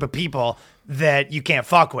 group of people that you can't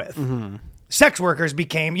fuck with. Mm-hmm. Sex workers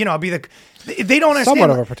became, they don't understand. Somewhat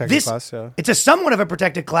of a protected class, yeah. It's a somewhat of a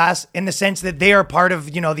protected class in the sense that they are part of,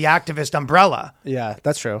 the activist umbrella. Yeah,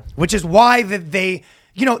 that's true. Which is why they,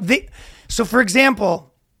 so for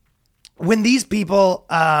example, when these people,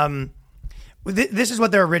 this is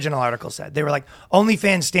what their original article said. They were like,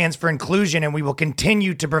 OnlyFans stands for inclusion and we will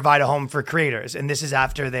continue to provide a home for creators. And this is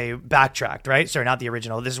after they backtracked, right? Sorry, not the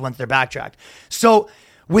original. This is once they're backtracked. So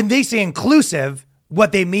when they say inclusive,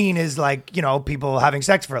 what they mean is like, people having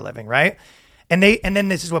sex for a living, right? And then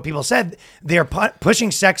this is what people said. They're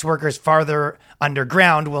pushing sex workers farther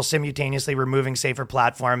underground while simultaneously removing safer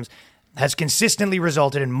platforms has consistently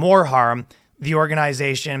resulted in more harm, the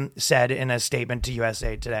organization said in a statement to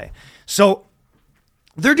USA Today. So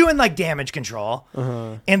they're doing like damage control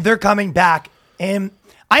and they're coming back. And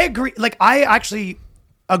I agree. Like, I actually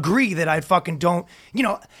agree that I fucking don't,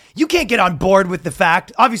 you can't get on board with the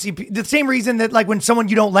fact, obviously the same reason that like when someone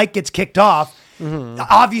you don't like gets kicked off,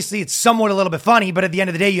 obviously it's somewhat a little bit funny, but at the end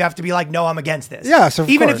of the day, you have to be like, no, I'm against this. Yeah. So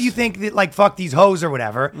even if you think that like, fuck these hoes or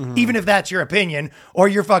whatever, even if that's your opinion or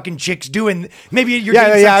your fucking chicks doing, maybe you're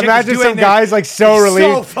imagine some guys like so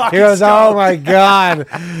relieved. He goes, stoked. Oh my God.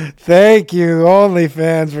 Thank you,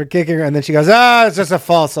 OnlyFans, for kicking her. And then she goes, it's just a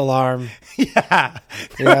false alarm. Yeah.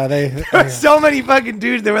 Yeah. There were so many fucking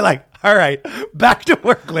dudes that were like, all right, back to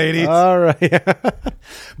work, ladies. All right.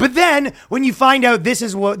 But then when you find out this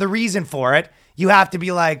is what the reason for it, you have to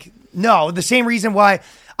be like, no, the same reason why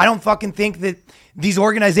I don't fucking think that these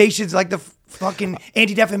organizations like the fucking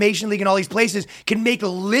Anti-Defamation League and all these places can make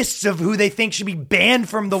lists of who they think should be banned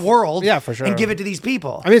from the world. Yeah, for sure. And give it to these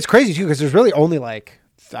people. I mean, it's crazy too, because there's really only like,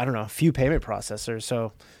 I don't know, a few payment processors.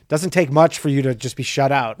 So it doesn't take much for you to just be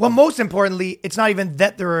shut out. Well, most importantly, it's not even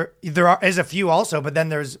that there is a few also, but then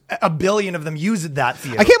there's a billion of them use that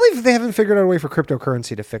few. I can't believe they haven't figured out a way for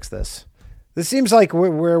cryptocurrency to fix this. This seems like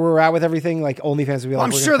where we're at with everything. Like OnlyFans would be like,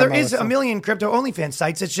 I'm sure there is a million crypto OnlyFans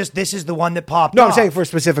sites. It's just this is the one that popped. No, I'm saying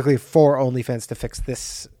specifically for OnlyFans to fix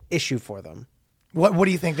this issue for them. What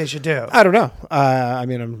do you think they should do? I don't know. I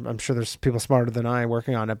mean, I'm sure there's people smarter than I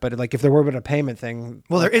working on it, but like if there were a payment thing.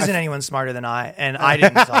 Well, there isn't anyone smarter than I, and I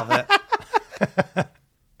didn't solve it.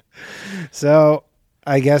 So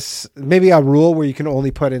I guess maybe a rule where you can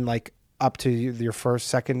only put in like up to your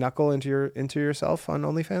second knuckle into yourself on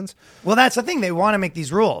OnlyFans. Well, that's the thing. They want to make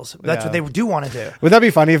these rules. That's what they do want to do. Would that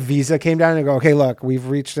be funny if Visa came down and go, okay, look, we've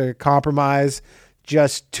reached a compromise.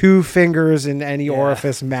 Just 2 fingers in any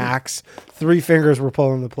orifice max. 3 fingers, we're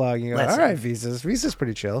pulling the plug. You go, all right, Visa's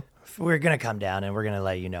pretty chill. We're going to come down and we're going to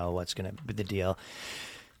let you know what's going to be the deal.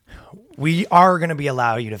 We are going to be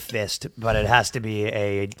allow you to fist, but it has to be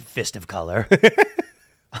a fist of color.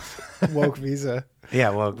 Woke Visa.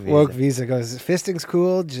 Yeah, woke Visa. Woke Visa goes, fisting's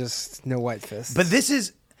cool, just no white fists. But this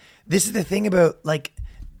is the thing about like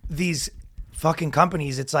these fucking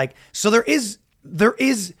companies. It's like, so there is,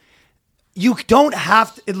 you don't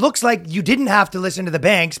have to, it looks like you didn't have to listen to the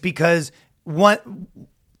banks because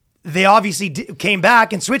they obviously came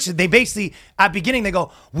back and switched it. They basically, at beginning, they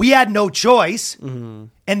go, we had no choice. Mm-hmm.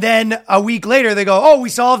 And then a week later, they go, oh, we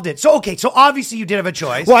solved it. So, okay, so obviously you did have a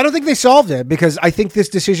choice. Well, I don't think they solved it because I think this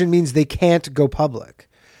decision means they can't go public.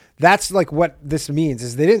 That's like what this means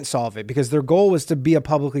is they didn't solve it because their goal was to be a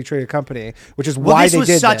publicly traded company, which is why they did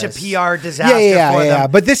this. This was such a PR disaster for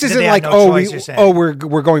them. But this isn't like,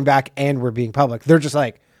 we're going back and we're being public. They're just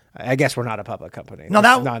like, I guess we're not a public company. No,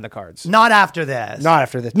 that's not in the cards. Not after this. Not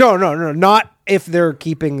after this. No. Not if they're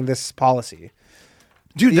keeping this policy.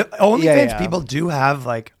 Dude, the OnlyFans people do have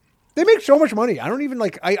like... They make so much money. I don't even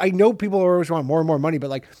like... I know people always want more and more money,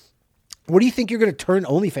 but like... What do you think you're going to turn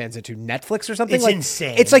OnlyFans into? Netflix or something? It's like,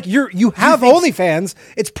 insane. It's like you have OnlyFans.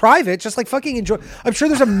 It's private. Just like fucking enjoy. I'm sure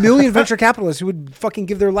there's a million venture capitalists who would fucking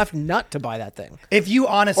give their left nut to buy that thing. If you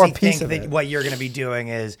honestly think that what you're going to be doing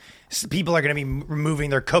is people are going to be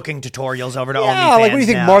moving their cooking tutorials over to OnlyFans. Yeah, like what do you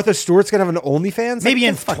think? Now? Martha Stewart's going to have an OnlyFans? Maybe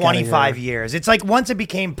in 25 years. It's like once it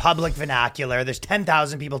became public vernacular, there's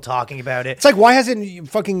 10,000 people talking about it. It's like why hasn't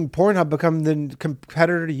fucking Pornhub become the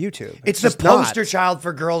competitor to YouTube? It's the poster child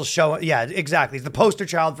for girls showing. Yeah, exactly. It's the poster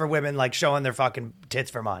child for women like showing their fucking tits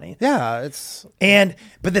for money. Yeah,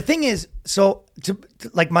 but the thing is, so to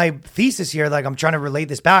like my thesis here, like I'm trying to relate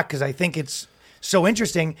this back because I think it's so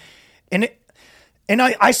interesting, and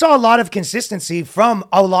I saw a lot of consistency from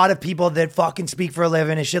a lot of people that fucking speak for a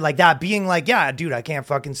living and shit like that, being like, yeah, dude, I can't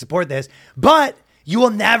fucking support this, but you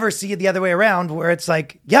will never see it the other way around where it's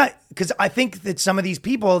like, yeah, because I think that some of these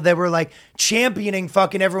people that were like championing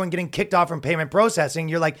fucking everyone getting kicked off from payment processing,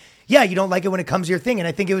 you're like, yeah, you don't like it when it comes to your thing. And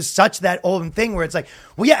I think it was such that old thing where it's like,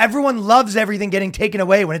 well, yeah, everyone loves everything getting taken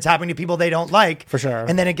away when it's happening to people they don't like. For sure.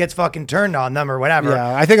 And then it gets fucking turned on them or whatever.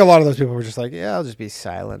 Yeah, I think a lot of those people were just like, yeah, I'll just be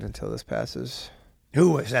silent until this passes.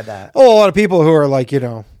 Who said that? Oh, a lot of people who are like,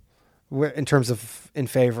 in terms of in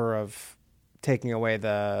favor of taking away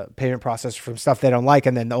the payment process from stuff they don't like,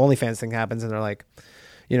 and then the OnlyFans thing happens, and they're like,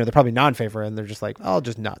 they're probably not in favor, and they're just like, I'll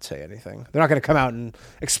just not say anything. They're not going to come out and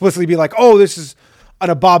explicitly be like, oh, this is an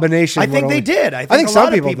abomination. I think they did. I think a some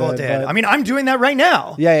lot of people did. I mean, I'm doing that right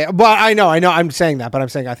now. Yeah. Well, I know. I'm saying that, but I'm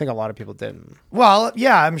saying I think a lot of people didn't. Well,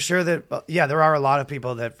 yeah, I'm sure that. Yeah, there are a lot of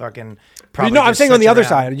people that fucking. Probably I'm saying on the other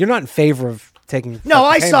side, you're not in favor of taking. No,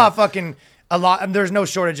 I saw fucking a lot. And there's no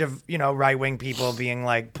shortage of right wing people being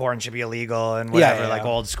like porn should be illegal and whatever, like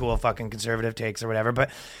old school fucking conservative takes or whatever.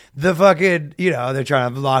 But the fucking they're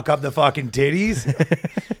trying to lock up the fucking titties.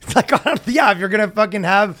 It's like if you're gonna fucking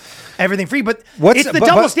have everything free, but it's the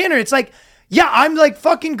double standard. It's like. Yeah, I'm like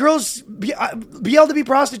fucking girls be able to be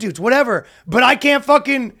prostitutes, whatever, but I can't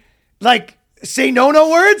fucking like say no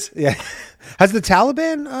words. Yeah. Has the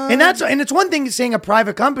Taliban and it's one thing saying a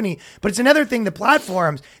private company, but it's another thing the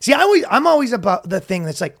platforms. See, I'm always about the thing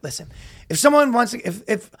that's like, listen, if someone wants to,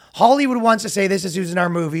 if Hollywood wants to say this is who's in our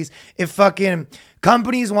movies, if fucking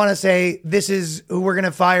companies want to say this is who we're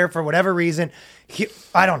gonna fire for whatever reason,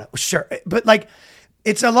 I don't know, sure, but like.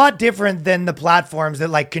 It's a lot different than the platforms that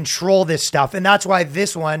like control this stuff. And that's why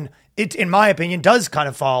this one, in my opinion, does kind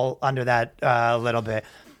of fall under that a little bit.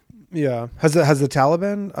 Yeah. Has the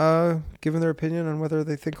Taliban given their opinion on whether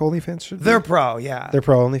they think OnlyFans should be? They're pro, yeah. They're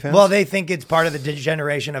pro OnlyFans? Well, they think it's part of the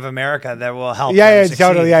degeneration of America that will help them succeed.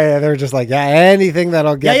 Totally. Yeah. They're just like, anything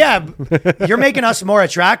that'll get... Yeah. You're making us more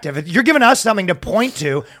attractive. You're giving us something to point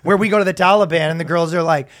to where we go to the Taliban and the girls are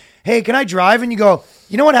like, hey, can I drive? And you go...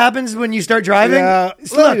 You know what happens when you start driving? Yeah,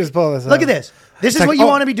 let me just pull this up. Look at this. This is what you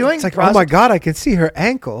want to be doing? It's like, oh my God, I can see her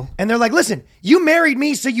ankle. And they're like, listen, you married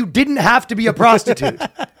me so you didn't have to be a prostitute.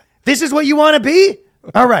 This is what you want to be?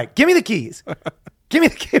 All right, give me the keys. Give me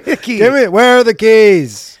the keys. Where are the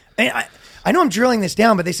keys? And I know I'm drilling this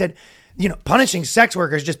down, but they said, punishing sex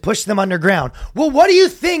workers just push them underground. Well, what do you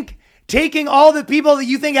think taking all the people that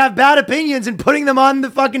you think have bad opinions and putting them on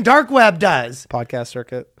the fucking dark web does? Podcast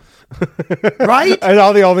circuit. Right? And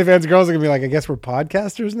all the OnlyFans girls are gonna be like, I guess we're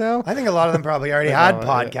podcasters now. I think a lot of them probably already had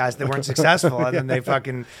podcasts that weren't successful, and then they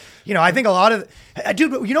fucking, I think a lot of,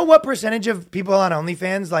 dude, you know what percentage of people on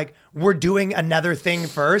OnlyFans like were doing another thing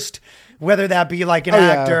first, whether that be like an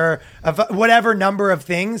actor, of whatever number of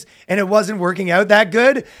things, and it wasn't working out that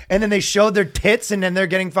good, and then they showed their tits, and then they're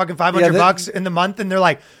getting fucking $500 in the month, and they're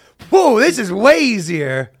like, whoa, this is way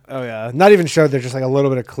easier. Oh, yeah. Not even showed. They're just like a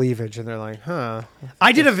little bit of cleavage, and they're like, huh.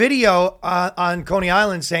 I did a video on Coney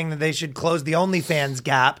Island saying that they should close the OnlyFans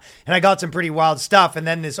gap, and I got some pretty wild stuff, and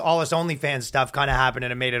then all this OnlyFans stuff kind of happened,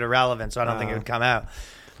 and it made it irrelevant, so I don't think it would come out.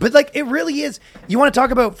 But, like, it really is. You want to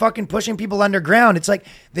talk about fucking pushing people underground. It's like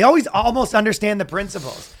they always almost understand the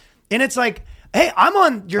principles. And it's like, hey, I'm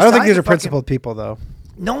on your side. I don't think these are principled people, though.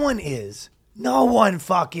 No one is. No one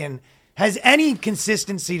fucking has any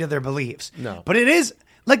consistency to their beliefs. No. But it is,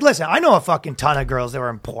 like, listen, I know a fucking ton of girls that were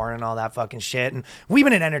in porn and all that fucking shit. And we've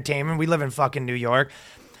been in entertainment. We live in fucking New York.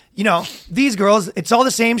 you know, these girls, it's all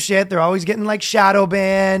the same shit. They're always getting like shadow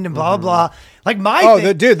banned and blah, blah, blah. Like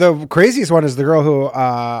the craziest one is the girl who,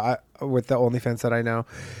 with the OnlyFans that I know,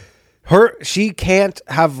 she can't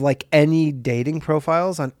have like any dating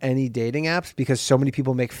profiles on any dating apps because so many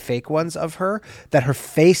people make fake ones of her that her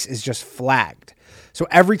face is just flagged. So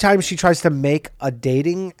every time she tries to make a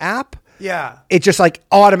dating app, it just like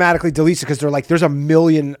automatically deletes it because they're like, there's a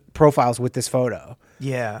million profiles with this photo.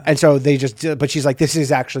 Yeah. And so they just, but she's like, this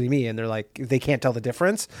is actually me. And they're like, they can't tell the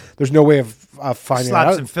difference. There's no way of finding Slap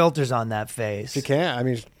out. some filters on that face. She can't. I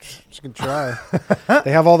mean, she can try.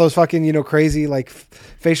 They have all those fucking, you know, crazy like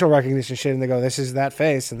facial recognition shit. And they go, this is that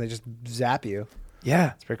face. And they just zap you.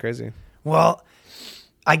 Yeah. It's pretty crazy. Well,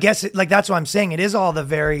 I guess that's what I'm saying. It is all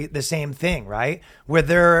the same thing, right? Where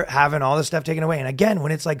they're having all this stuff taken away. And again,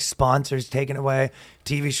 when it's like sponsors taken away,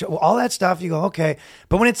 TV show, all that stuff, you go, okay.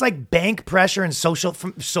 But when it's like bank pressure and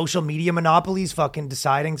social media monopolies fucking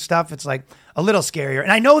deciding stuff, it's like a little scarier.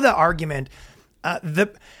 And I know the argument,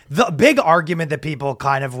 the big argument that people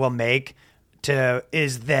kind of will make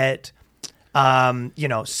is that, you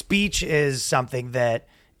know, speech is something that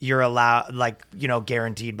you're allowed, like, you know,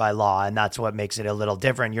 guaranteed by law. And that's what makes it a little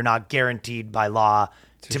different. You're not guaranteed by law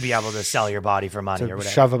to be able to sell your body for money or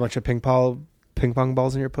whatever. Shove a bunch of ping pong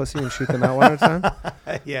balls in your pussy and shoot them out one at a time.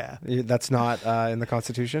 Yeah. That's not in the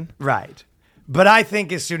Constitution. Right. But I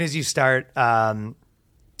think as soon as you start, I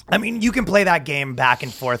mean, you can play that game back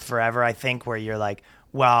and forth forever, I think, where you're like,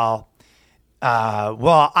 it's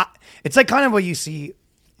like kind of what you see.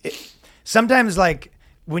 Sometimes, like,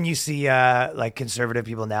 when you see like conservative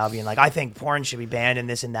people now being like, I think porn should be banned and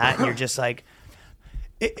this and that, and you're just like,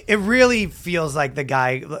 it really feels like the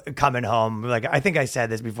guy coming home. Like, I think I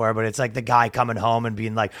said this before, but it's like the guy coming home and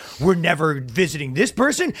being like, we're never visiting this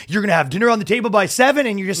person. You're going to have dinner on the table by 7.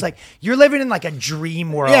 And you're just like, you're living in like a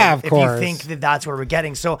dream world. Yeah, of course. If you think that that's where we're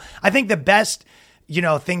getting. So I think the best, you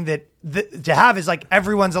know, thing that to have is like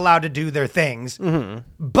everyone's allowed to do their things,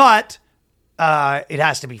 but it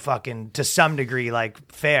has to be fucking to some degree like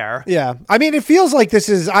fair. Yeah. I mean, it feels like this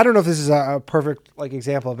is, I don't know if this is a perfect like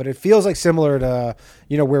example, but it feels like similar to,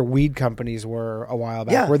 you know, where weed companies were a while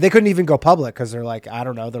back, where they couldn't even go public because they're like, I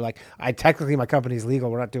don't know. They're like, technically my company's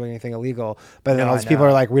legal. We're not doing anything illegal. But then all these people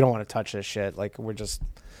are like, we don't want to touch this shit. Like we're just,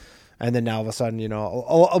 and then now all of a sudden, you know,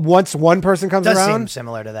 once one person comes around. Does seem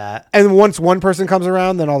similar to that. And once one person comes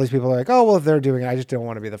around, then all these people are like, oh, well, if they're doing it, I just don't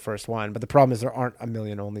want to be the first one. But the problem is there aren't a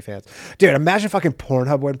million OnlyFans. Dude, imagine fucking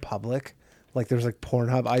Pornhub went public. Like there's like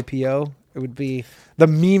Pornhub IPO. It would be the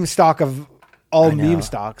meme stock of all meme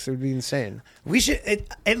stocks. It would be insane. We should, it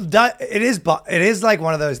is like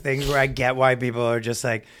one of those things where I get why people are just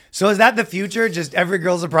like, so is that the future? Just every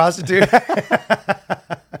girl's a prostitute?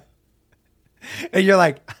 And you're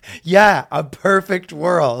like, yeah, a perfect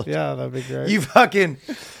world. Yeah, that'd be great. You fucking,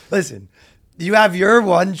 listen, you have your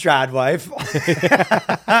one trad wife.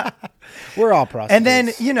 We're all prostitutes. And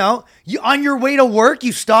then, you know, you on your way to work,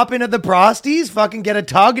 you stop into the prosties, fucking get a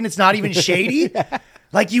tug, and it's not even shady.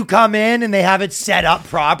 Like you come in and they have it set up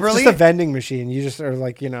properly. It's just a vending machine. You just are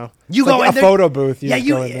like, you know, you go like in a photo booth.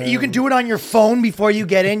 You can do it on your phone before you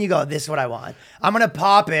get in. You go, this is what I want. I'm going to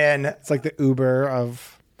pop in. It's like the Uber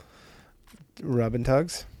of rub and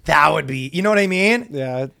tugs. That would be, you know what I mean?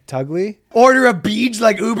 Yeah, Tugly. Order a beach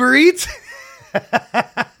like Uber Eats. I'm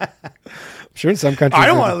sure in some countries. I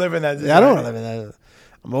don't want to live in that. Yeah, I don't want to live in that.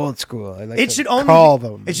 I'm old school. I like it to should only call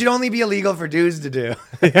them. It should only be illegal for dudes to do.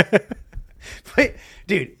 But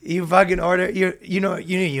dude, you fucking order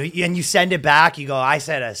and you send it back. You go, I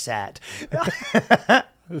said a set.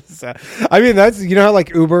 I mean, that's, you know how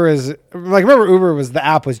like Uber is, like, remember Uber was, the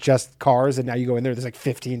app was just cars, and now you go in there's like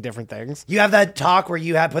 15 different things. You have that talk where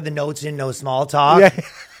you have put the notes in, no small talk. Yeah.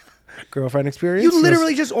 Girlfriend experience. You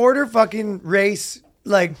literally just order fucking race,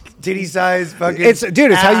 like titty size fucking. It's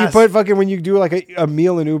how you put fucking, when you do like a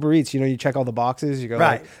meal in Uber Eats, you know, you check all the boxes. You go,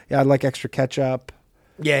 right. Like, yeah, I'd like extra ketchup.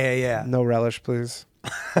 Yeah. No relish, please.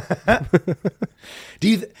 Do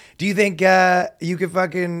you think you could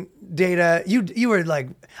fucking date you were like,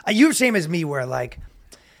 you were same as me where like,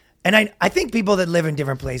 and I think people that live in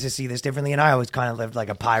different places see this differently, and I always kind of lived like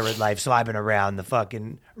a pirate life, so I've been around the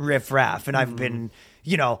fucking riff-raff, and I've been,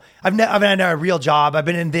 you know, I've had a real job, I've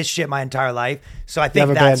been in this shit my entire life, so I think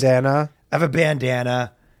you have a bandana? I have a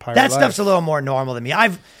bandana. Pirate that life. Stuff's a little more normal than me.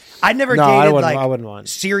 I'd never dated I wouldn't want.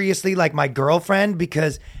 Seriously like my girlfriend,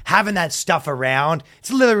 because having that stuff around,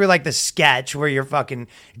 it's literally like the sketch where you're fucking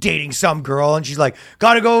dating some girl and she's like,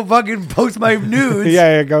 gotta go fucking post my nudes.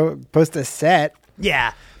 Yeah, go post a set.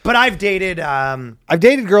 Yeah, but I've dated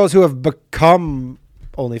girls who have become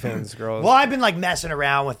OnlyFans girls. Well, I've been like messing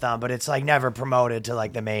around with them, but it's like never promoted to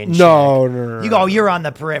like the main. No. You go, you're on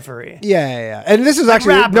the periphery. Yeah. And this is Like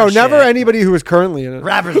actually rapper never shit. anybody who was currently in it.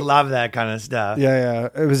 Rappers love that kind of stuff. Yeah.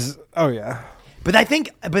 It was. Oh yeah. But I think,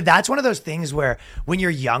 that's one of those things where when you're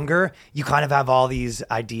younger, you kind of have all these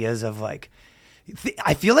ideas of like,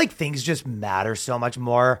 I feel like things just matter so much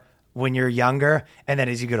more when you're younger, and then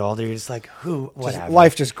as you get older, you're just like, whatever.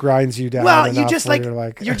 Life just grinds you down. Well, you enough just where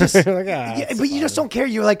like, you're just, like, ah, yeah, it's but you just fine. don't care.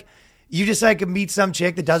 You're like, you just like meet some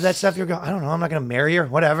chick that does that stuff. You're going, I don't know, I'm not going to marry her,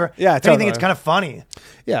 whatever. Yeah, If anything, totally. it's kind of funny.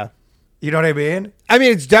 Yeah. You know what I mean? I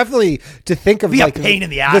mean, it's definitely to think of Be a like pain in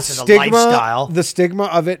the ass as a lifestyle. The stigma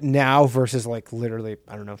of it now versus like literally,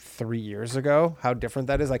 I don't know, 3 years ago. How different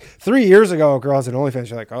that is. Like 3 years ago, a girl has an OnlyFans.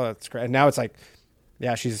 You're like, oh, that's great. And now it's like,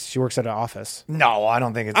 yeah, she works at an office. No, I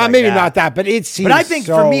don't think it's like maybe that. not that, but it seems. But I think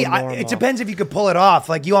so for me, normal. it depends if you could pull it off.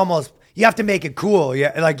 Like you have to make it cool.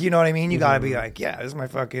 Yeah, like you know what I mean. You got to be like, yeah, this is my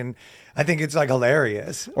fucking. I think it's like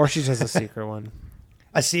hilarious. Or she has a secret one.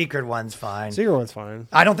 A secret one's fine. Secret one's fine.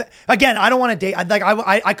 I don't think. Again, I don't want to date.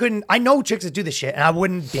 I couldn't. I know chicks that do this shit, and I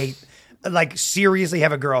wouldn't date. Like seriously,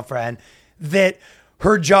 have a girlfriend that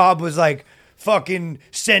her job was like fucking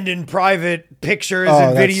sending private pictures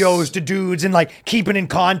and videos to dudes and like keeping in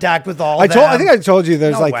contact with all. I think I told you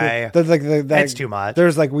there's No like way. there's like That's too much.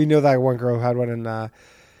 There's like we know that one girl who had one, and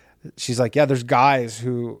she's like, yeah, there's guys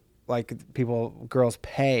who like girls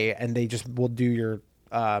pay, and they just will do your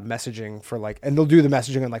messaging for like, and they'll do the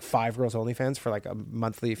messaging on like 5 girls OnlyFans for like a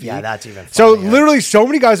monthly fee. Yeah, that's even so funnier. literally so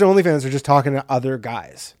many guys on OnlyFans are just talking to other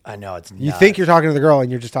guys. I know it's. You think you're talking to the girl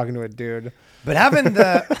and you're just talking to a dude. but having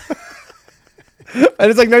the. And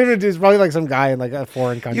it's like not even a dude. It's probably like some guy in like a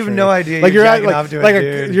foreign country. You have no idea Like you're at, jacking like, off to a like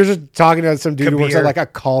dude. you're just talking to some dude who works at Kabir. like a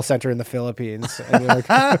call center in the Philippines, and you're like,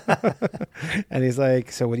 and he's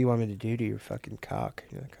like, "So what do you want me to do to your fucking cock?"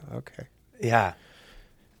 You're like, "Okay." Yeah.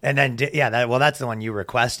 And then, that's the one you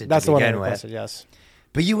requested. That's to the one I begin with. requested. Yes.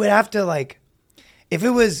 But you would have to like, if it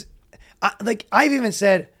was, like I've even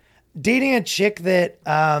said, dating a chick that,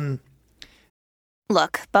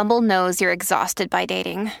 Look, Bumble knows you're exhausted by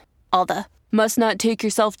dating. All the must not take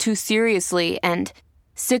yourself too seriously and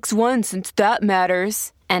 6'1" since that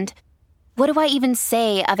matters. And what do I even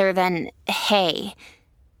say other than hey?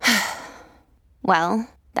 Well,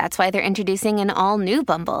 that's why they're introducing an all-new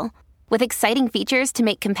Bumble with exciting features to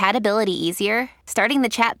make compatibility easier, starting the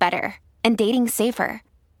chat better, and dating safer.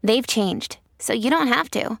 They've changed, so you don't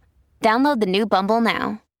have to. Download the new Bumble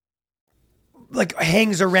now. like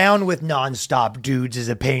hangs around with nonstop dudes is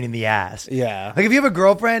a pain in the ass. Yeah. Like if you have a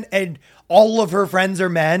girlfriend and all of her friends are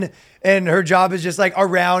men and her job is just like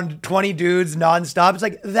around 20 dudes nonstop, it's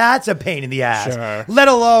like, that's a pain in the ass. Sure. Let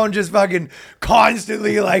alone just fucking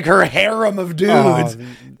constantly like her harem of dudes.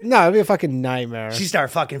 No, it'd be a fucking nightmare. She start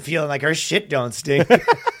fucking feeling like her shit don't stink.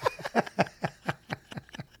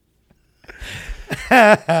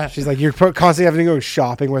 She's like, you're constantly having to go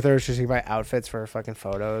shopping with her. She's going to buy outfits for her fucking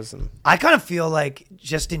photos. And I kind of feel like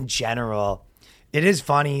just in general, it is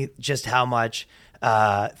funny just how much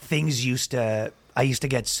things I used to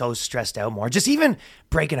get so stressed out more. Just even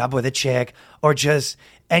breaking up with a chick or just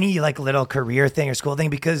any like little career thing or school thing,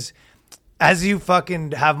 because as you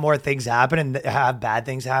fucking have more things happen and have bad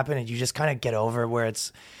things happen and you just kind of get over where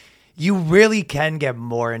you really can get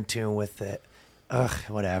more in tune with it. Ugh,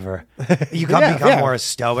 whatever. You can become more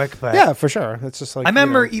stoic, but yeah, for sure. It's just like, I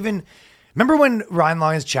remember remember when Ryan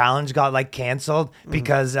Long's challenge got like canceled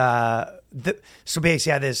because so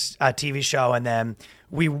basically I had this TV show and then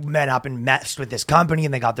we met up and messed with this company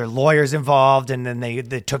and they got their lawyers involved and then they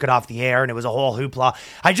took it off the air and it was a whole hoopla.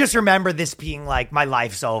 I just remember this being like, my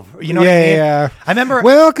life's over. You know what I mean? Yeah. I remember.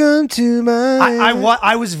 Welcome to my.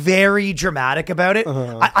 I was very dramatic about it.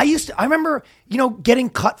 I remember, getting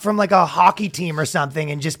cut from like a hockey team or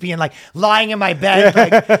something and just being like lying in my bed,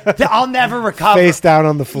 like I'll never recover. Face down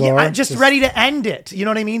on the floor. Yeah, just ready to end it. You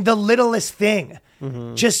know what I mean? The littlest thing.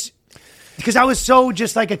 Just because I was so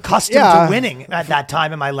just like accustomed to winning at that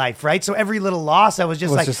time in my life, right? So every little loss, I was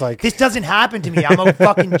just like, this doesn't happen to me. I'm a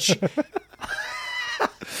fucking.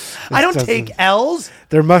 I don't take L's.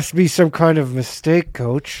 There must be some kind of mistake,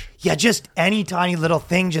 coach. Yeah, just any tiny little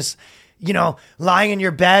thing, just lying in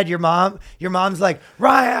your bed. Your mom's like,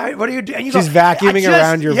 Ryan, what are you doing? She's vacuuming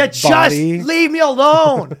around your body. Just leave me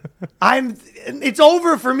alone. It's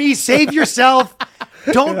over for me. Save yourself.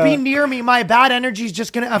 Don't be near me. My bad energy is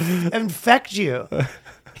just gonna infect you.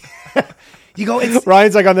 You go.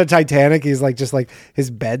 Ryan's like on the Titanic. He's like, just like his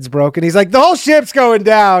bed's broken. He's like, the whole ship's going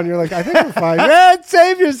down. You're like, I think we're fine. Man,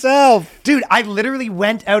 save yourself, dude. I literally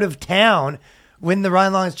went out of town when the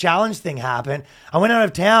Ryan Long's challenge thing happened. I went out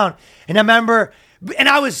of town and I remember And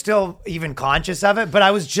I was still even conscious of it, but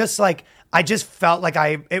I was just like, I just felt like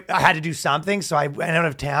I had to do something. So I went out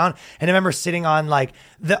of town, and I remember sitting on like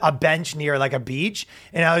a bench near like a beach,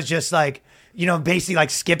 and I was just like, you know, basically like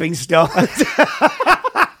skipping stones.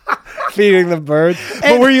 Feeding the birds.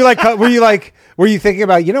 But were you thinking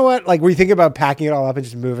about, you know what? Like, were you thinking about packing it all up and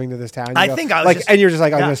just moving to this town? I think I was like, just, and you're just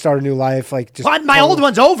like, I'm going to start a new life. Like, just my old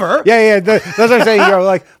one's over. Yeah. That's what I'm saying. You're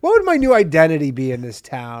like, what would my new identity be in this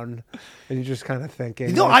town? And you're just kind of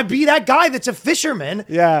thinking. No, like, I'd be that guy that's a fisherman.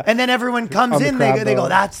 Yeah. And then everyone comes in, they go,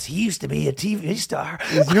 boat. he used to be a TV star.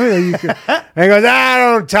 And he goes, I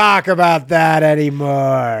don't talk about that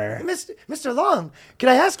anymore. Mr. Long, can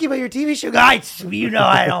I ask you about your TV show? You know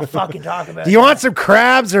I don't fucking talk about it. Do you want some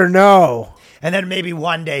crabs or no? And then maybe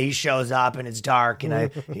one day he shows up and it's dark and I,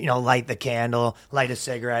 light the candle, light a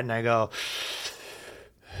cigarette, and I go,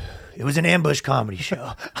 it was an ambush comedy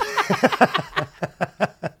show.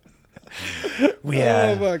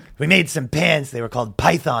 We made some pants. They were called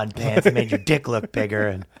Python pants. They made your dick look bigger.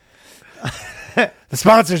 And the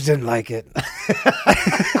sponsors didn't like it.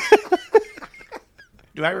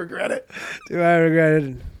 Do I regret it? Do I regret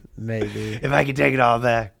it? Maybe. If I could take it all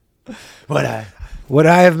back, would I? Would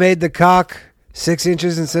I have made the cock 6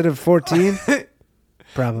 inches instead of 14?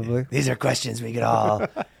 Probably. These are questions we could all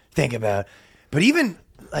think about. But even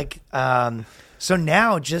like, so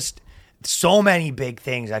now just so many big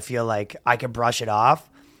things, I feel like I can brush it off,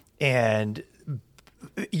 and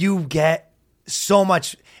you get so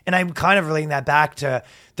much. And I'm kind of relating that back to,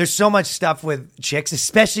 there's so much stuff with chicks,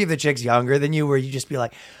 especially if the chick's younger than you, where you just be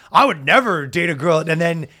like, I would never date a girl. And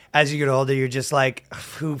then as you get older, you're just like,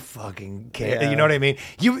 who fucking cares? Yeah. You know what I mean?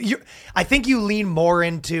 I think you lean more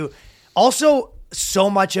into, also so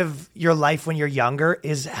much of your life when you're younger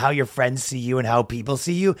is how your friends see you and how people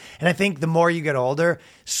see you. And I think the more you get older,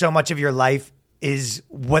 so much of your life is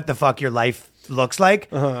what the fuck your life looks like.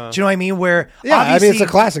 Do you know what I mean? Where it's a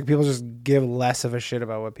classic. People just give less of a shit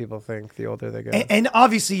about what people think the older they get. And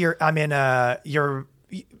obviously we're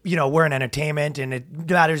in entertainment, and it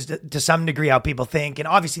matters to some degree how people think, and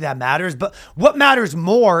obviously that matters. But what matters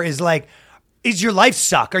more is like, is your life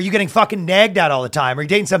suck? Are you getting fucking nagged at all the time? Are you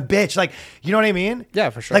dating some bitch? Like, you know what I mean?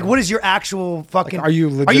 Yeah, for sure. Like, what is your actual fucking?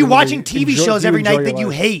 Like, are you watching TV shows every night that you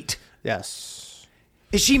hate? Yes.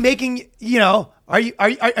 Is she making? Are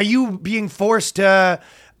you being forced to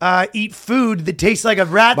eat food that tastes like a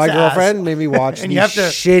rat's My ass? girlfriend made me watch the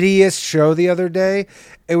shittiest show the other day.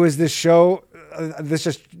 It was this show.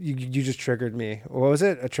 You just triggered me. What was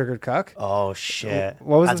it? A triggered cuck? Oh shit!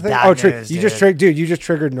 What was the thing? You just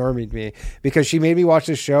triggered normied me, because she made me watch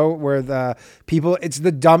this show where the people. It's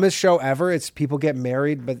the dumbest show ever. It's people get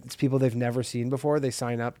married, but it's people they've never seen before. They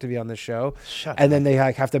sign up to be on the show, then they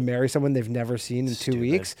have to marry someone they've never seen in 2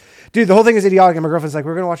 weeks. Dude, the whole thing is idiotic. And my girlfriend's like,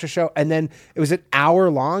 "We're gonna watch a show," and then it was an hour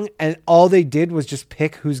long, and all they did was just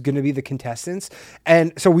pick who's gonna be the contestants.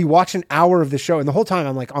 And so we watched an hour of the show, and the whole time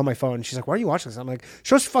I'm like on my phone. She's like, "Why are you watching this?" I'm like,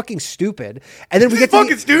 "Show's fucking stupid." And then we get to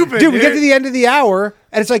we get to the end of the hour,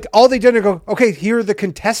 and it's like all they did is go, "Okay, here are the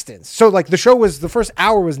contestants." So like the show was, the first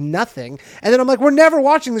hour was nothing, and then I'm like, "We're never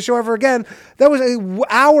watching the show ever again." That was an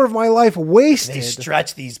hour of my life wasted. They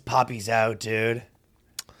stretch these puppies out, dude.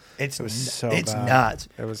 It's so it's bad. nuts.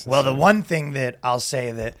 It was well, the one thing that I'll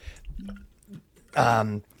say that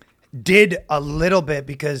did a little bit,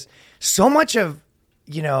 because so much of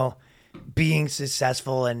being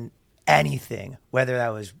successful and anything, whether that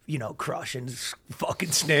was, crushing fucking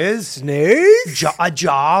sniz, a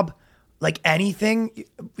job, like anything,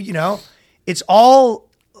 it's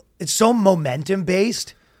so momentum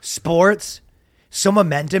based, sports, so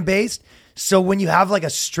momentum based. So when you have like a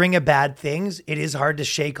string of bad things, it is hard to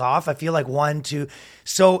shake off. I feel like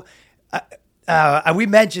so we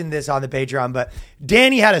mentioned this on the Patreon, but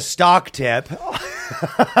Danny had a stock tip.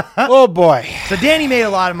 Oh boy. So Danny made a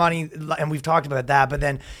lot of money, and we've talked about that, but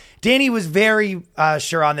then Danny was very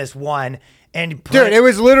sure on this one, and dude, it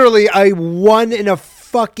was literally a 1 in a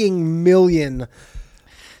fucking million.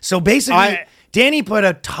 So basically, Danny put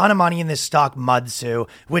a ton of money in this stock, Mudsu,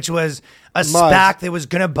 which was a SPAC that was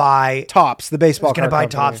going to buy Topps, the baseball card company.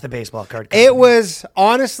 Topps, the baseball card company. It was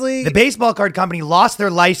honestly, the baseball card company lost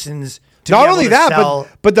their license. Not only that,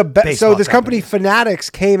 but so this company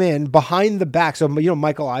Fanatics came in behind the back. So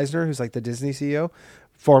Michael Eisner, who's like the Disney CEO.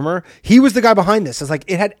 He was the guy behind this. It's like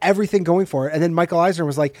it had everything going for it. And then Michael Eisner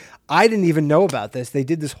was like, I didn't even know about this. They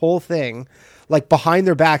did this whole thing like behind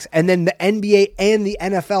their backs. And then the NBA and the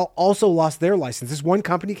NFL also lost their license. This one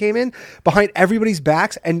company came in behind everybody's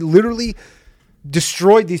backs and literally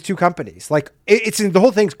destroyed these two companies. Like the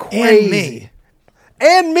whole thing's crazy.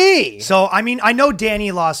 and me. So, I mean, I know Danny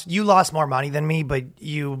you lost more money than me, but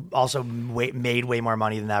you also made way more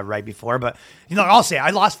money than that right before. But, I'll say I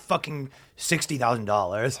lost fucking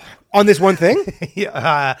 $60,000. On this one thing?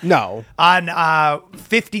 Yeah, no. On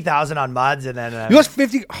 $50,000 on muds, and then you lost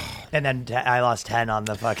 50. And then I lost 10 on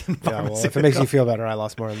the fucking. Yeah, well, if it makes you feel better, I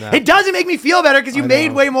lost more than that. It doesn't make me feel better because you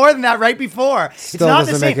made way more than that right before. Still it's not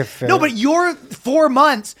doesn't the same. make it fair. No, but your 4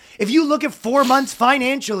 months. If you look at 4 months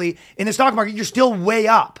financially in the stock market, you're still way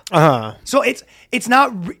up. So it's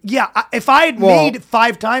not. Yeah, if I had made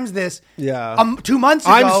 5 times this. Yeah. 2 months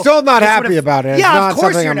ago, I'm still not happy about it. Yeah, it's of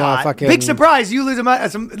course you're I'm not. fucking... Big surprise. You lose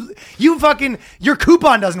your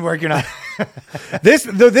coupon doesn't work. You're not. This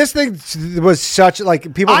thing was such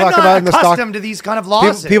people I'm talk not about in the stock. accustomed to these kind of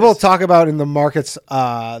losses. People talk about in the markets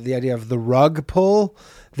the idea of the rug pull.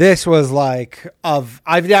 This was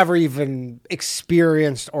I've never even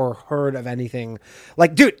experienced or heard of anything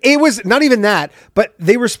dude. It was not even that, but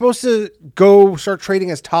they were supposed to go start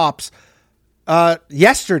trading as tops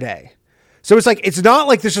yesterday. So it's not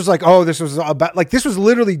like this was this was about this was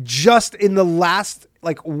literally just in the last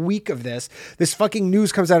week of this fucking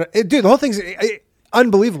news comes out. Dude, the whole thing's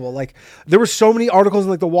unbelievable. There were so many articles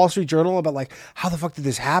in the Wall Street Journal about how the fuck did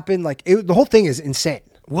this happen? The whole thing is insane.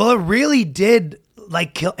 Well, it really did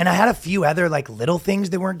kill. And I had a few other little things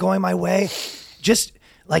that weren't going my way, just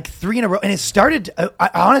 3 in a row. And it started. I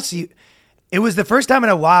honestly, it was the first time in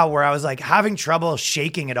a while where I was having trouble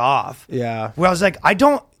shaking it off. Yeah. Where I was I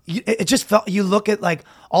don't. It just felt. You look at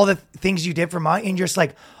all the things you did for mine, and you're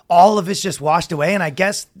just all of it's just washed away. And I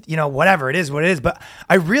guess whatever it is, what it is. But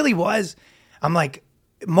I really was. I'm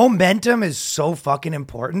momentum is so fucking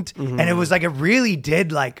important, and it was it really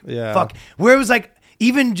did fuck. Where it was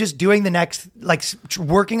even just doing the next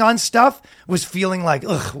working on stuff was feeling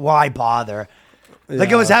ugh, why bother? Yeah.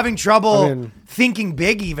 I was having trouble thinking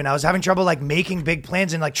big. Even I was having trouble making big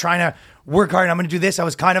plans and trying to work hard. I'm going to do this. I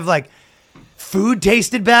was kind of food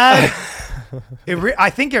tasted bad.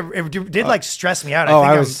 I think it did stress me out.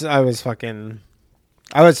 I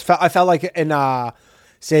felt like in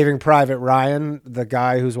Saving Private Ryan, the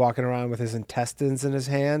guy who's walking around with his intestines in his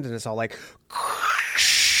hand, and it's all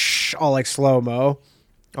all slow-mo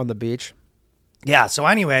on the beach. Yeah. So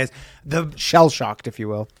anyways, the shell shocked, if you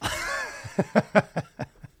will.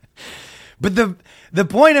 But the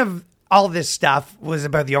point of all this stuff was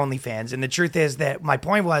about the OnlyFans, and the truth is that my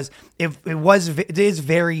point was it is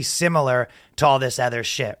very similar to all this other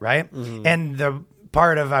shit, right? Mm-hmm. And the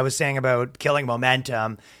part of I was saying about killing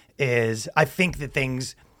momentum is I think that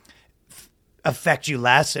things affect you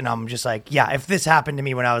less, and I'm just yeah, if this happened to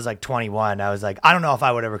me when I was 21, I was I don't know if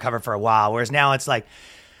I would have recovered for a while, whereas now it's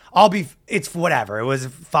it's whatever. It was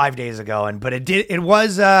 5 days ago, but it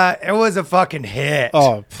was a fucking hit.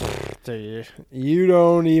 Oh, you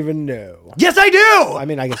don't even know. Yes, I do. I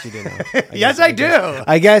mean, I guess you do know. Yes, I do.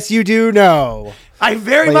 I guess you do know. I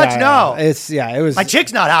very much know. It was. My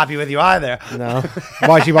chick's not happy with you either. No.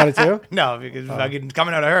 Why, she bought it too? No, because fucking it's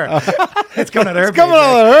coming out of her. It's coming out of her. It's coming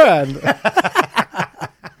out of her end.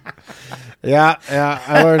 Yeah.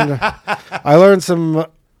 I learned some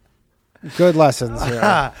good lessons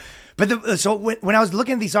here. But so when I was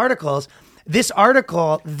looking at these articles, this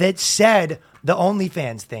article that said the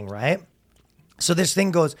OnlyFans thing, right? So this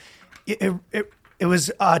thing goes, it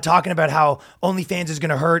was talking about how OnlyFans is going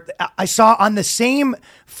to hurt. I saw on the same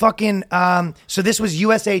fucking, so this was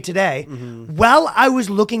USA Today. Mm-hmm. While I was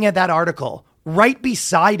looking at that article, right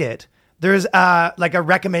beside it, there's a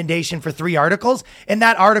recommendation for 3 articles. And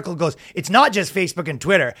that article goes, it's not just Facebook and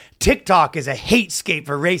Twitter. TikTok is a hatescape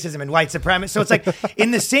for racism and white supremacy. So it's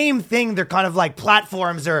in the same thing, they're kind of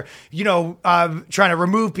platforms are, trying to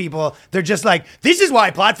remove people. They're just this is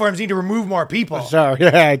why platforms need to remove more people. So,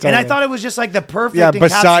 yeah, and I thought it was just the perfect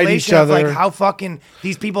encapsulation of how fucking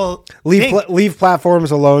these people leave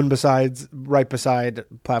platforms alone right beside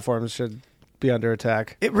platforms should be under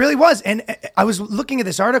attack. It really was. And I was looking at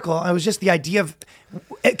this article. I was just the idea of,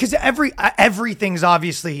 because everything's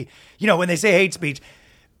obviously, when they say hate speech,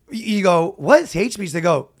 you go, what is hate speech? They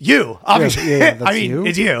go, you. Obviously. Yeah, I mean,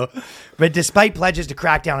 it's you. But despite pledges to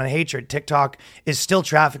crack down on hatred, TikTok is still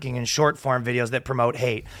trafficking in short form videos that promote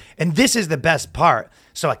hate. And this is the best part.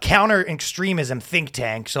 So a counter extremism think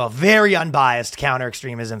tank, so a very unbiased counter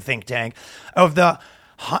extremism think tank, of the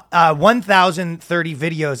 1,030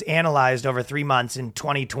 videos analyzed over 3 months in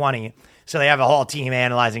 2020. So they have a whole team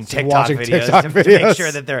analyzing TikTok videos to make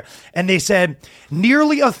sure that and they said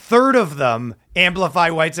nearly a third of them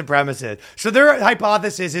amplify white supremacy. So their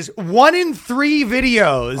hypothesis is 1 in 3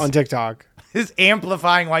 videos on TikTok is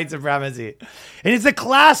amplifying white supremacy. And it's a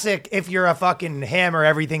classic if you're a fucking hammer,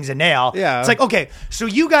 everything's a nail. Yeah. It's okay, so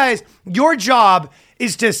you guys, your job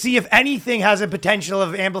is to see if anything has a potential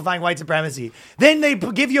of amplifying white supremacy. Then they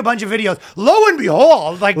give you a bunch of videos. Lo and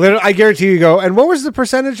behold, like literally, I guarantee you go. And what was the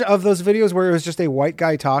percentage of those videos where it was just a white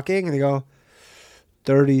guy talking? And they go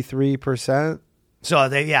 33%. So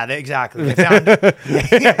exactly. They found,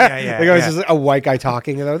 It's just a white guy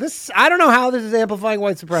talking. You know, I don't know how this is amplifying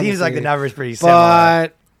white supremacy. Seems like the number is pretty similar.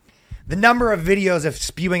 But the number of videos of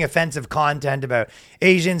spewing offensive content about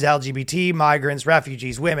Asians, LGBT, migrants,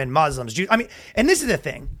 refugees, women, Muslims, Jews. I mean, and this is the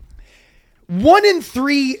thing. 2 and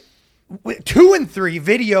 3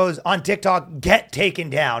 videos on TikTok get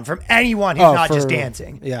taken down from anyone who's not just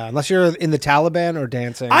dancing. Yeah, unless you're in the Taliban or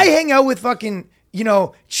dancing. I hang out with fucking,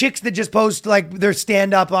 chicks that just post like their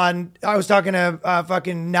stand up on. I was talking to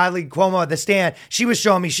fucking Natalie Cuomo at the stand. She was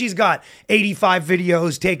showing me she's got 85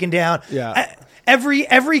 videos taken down. Yeah.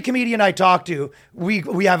 Every comedian I talk to,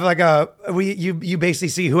 we have like you basically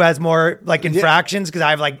see who has more like infractions because I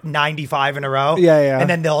have like 95 in a row. Yeah. And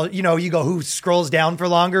then they'll, you go who scrolls down for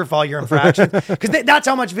longer for all your infractions because that's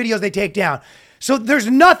how much videos they take down. So there's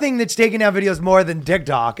nothing that's taking down videos more than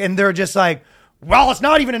TikTok, and they're just like, well, it's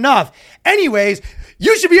not even enough. Anyways,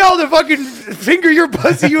 you should be able to fucking finger your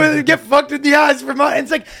pussy and get fucked in the ass for money. It's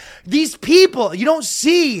like these people, you don't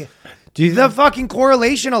see. The fucking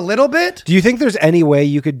correlation a little bit? Do you think there's any way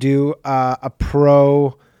you could do a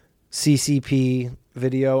pro CCP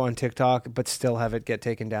video on TikTok but still have it get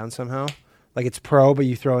taken down somehow? Like it's pro, but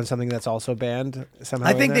you throw in something that's also banned somehow.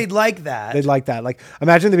 I think they'd like that. They'd like that. Like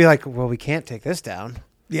imagine they'd be like, well, we can't take this down.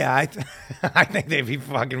 Yeah, I think they'd be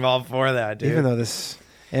fucking all for that, dude. Even though this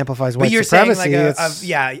amplifies white you're supremacy. Saying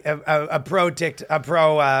like a pro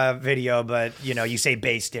video, but you say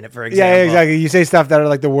based in it, for example. Yeah, exactly. You say stuff that are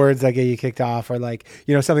like the words that get you kicked off, or like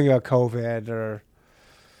something about COVID or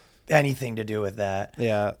anything to do with that.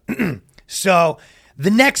 Yeah. So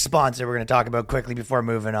the next sponsor we're going to talk about quickly before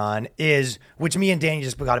moving on is, which me and Danny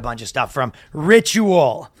just got a bunch of stuff from,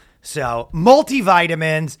 Ritual. So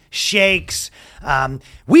multivitamins, shakes,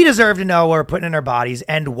 we deserve to know what we're putting in our bodies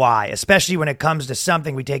and why, especially when it comes to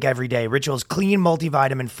something we take every day. Ritual's clean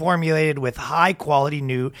multivitamin formulated with high quality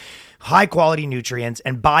nutrients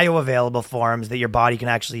and bioavailable forms that your body can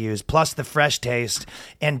actually use, plus the fresh taste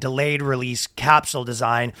and delayed release capsule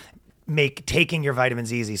design make taking your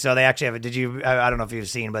vitamins easy. So they actually have I don't know if you've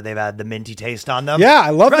seen, but they've had the minty taste on them. Yeah,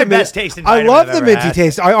 I love the best tasting I vitamin love I've the ever minty had.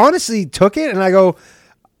 taste. I honestly took it and I go,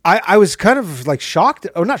 I was kind of like shocked,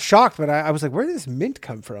 or not shocked, but I was like, where did this mint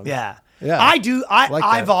come from? Yeah. Yeah. I do. I've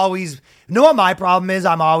that. always, what my problem is?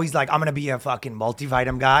 I'm always like, I'm going to be a fucking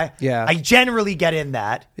multivitamin guy. Yeah. I generally get in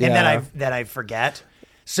that. And then I forget.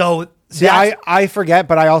 So see, I forget,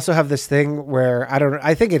 but I also have this thing where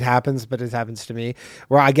I think it happens, but it happens to me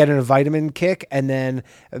where I get in a vitamin kick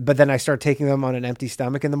but then I start taking them on an empty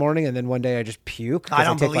stomach in the morning. And then one day I just puke. I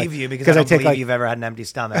don't believe you because I don't believe you've ever had an empty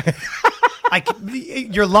stomach.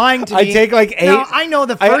 You're lying to me. I take like 8. No, I know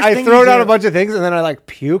the first thing I throw down a bunch of things and then I like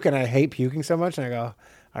puke and I hate puking so much. And I go,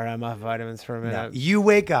 all right, I'm off vitamins for a minute. No. You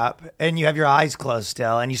wake up and you have your eyes closed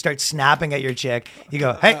still and you start snapping at your chick. You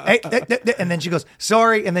go, hey, and then she goes,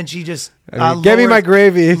 sorry. And then she just get me my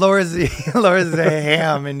gravy. Lowers the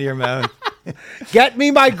ham into your mouth. Get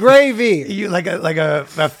me my gravy. You like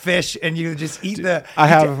a fish and you just eat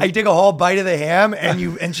I take a whole bite of the ham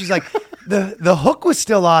and she's like, the hook was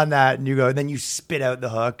still on that, and you go, and then you spit out the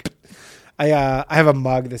hook. I have a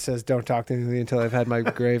mug that says, "Don't talk to me until I've had my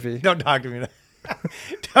gravy." Don't talk to me.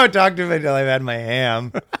 Don't talk to me until I've had my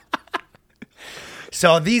ham.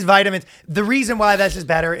 So these vitamins, the reason why this is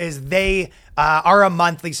better is they are a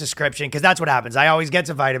monthly subscription, because that's what happens. I always get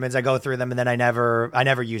some vitamins, I go through them, and then I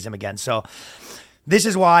never use them again. So this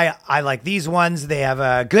is why I like these ones. They have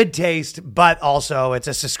a good taste, but also it's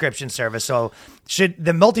a subscription service. So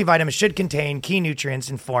the multivitamin should contain key nutrients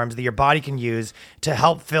and forms that your body can use to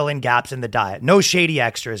help fill in gaps in the diet. No shady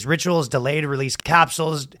extras. Ritual's delayed release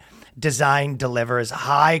capsules design delivers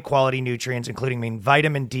high quality nutrients, including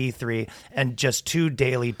vitamin D3 and just 2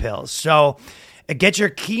 daily pills. So get your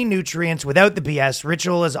key nutrients without the BS.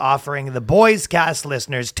 Ritual is offering the Boys Cast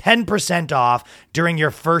listeners 10% off during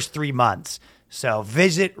your first 3 months. So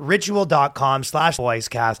visit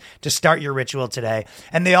ritual.com/boyscast to start your ritual today.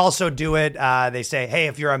 And they also do it. They say, hey,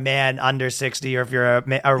 if you're a man under 60 or if you're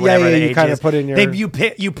or whatever the age kind is, of put in your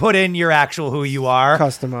you put in your actual who you are.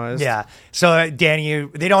 Customized. Yeah. So Danny,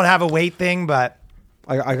 they don't have a weight thing, but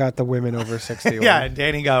I got the women over 60 one. Yeah,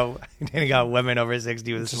 Danny got women over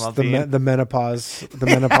 60 with small the menopause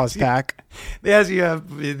pack. They ask you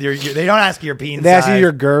they don't ask you your peen size. They ask you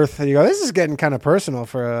your girth and you go, this is getting kind of personal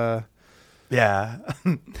for a Yeah.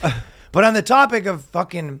 But on the topic of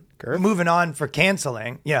fucking girth? Moving on for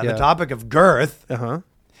canceling, the topic of girth,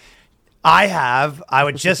 I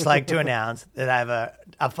would just like to announce that I have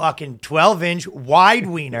a fucking 12-inch wide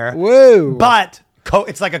wiener. Whoa. But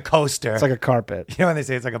it's like a coaster. It's like a carpet. You know when they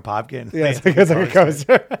say it's like a popkin? Yeah, it's like a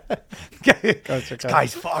coaster. This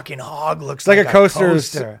guy's fucking hog looks It's like a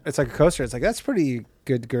coaster. It's like a coaster. It's like, that's pretty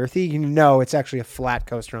good girthy. You know, it's actually a flat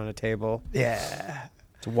coaster on a table. Yeah.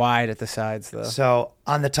 It's wide at the sides, though. So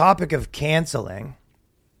on the topic of canceling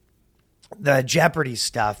the Jeopardy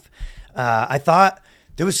stuff, I thought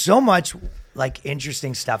there was so much like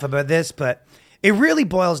interesting stuff about this, but it really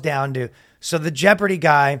boils down to, so the Jeopardy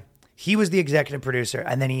guy, he was the executive producer,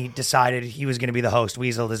 and then he decided he was going to be the host,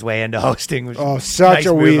 weaseled his way into hosting. Which Such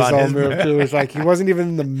a weasel move. It was like, he wasn't even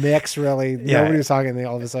in the mix, really. Yeah. Nobody was talking, and then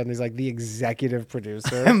all of a sudden he's like the executive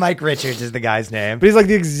producer. Mike Richards is the guy's name. But he's like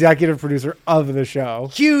the executive producer of the show.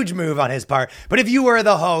 Huge move on his part. But if you were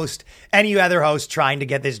the host, any other host trying to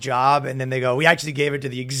get this job, and then they go, we actually gave it to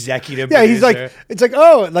the executive producer. He's like, it's like,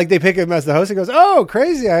 oh, like they pick him as the host. He goes, oh,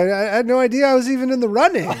 crazy. I had no idea I was even in the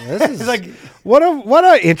running. This is like, what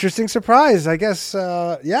a interesting surprise. I guess,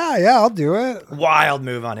 yeah, I'll do it. Wild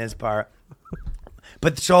move on his part.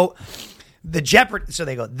 But so the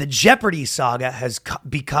Jeopardy saga has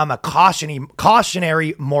become a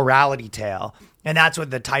cautionary morality tale. And that's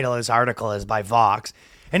what the title of this article is by Vox.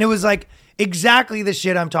 And it was like exactly the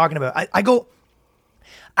shit I'm talking about.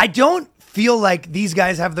 I don't feel like these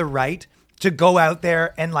guys have the right to go out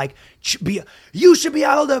there and like you should be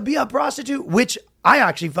able to be a prostitute, which I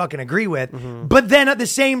actually fucking agree with. Mm-hmm. But then at the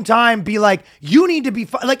same time, be like, you need to be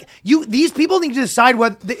these people need to decide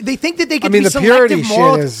what they think that they get to be selective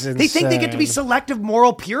moral. They think they get to be selective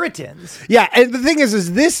moral Puritans. Yeah, and the thing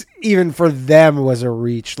is this even for them was a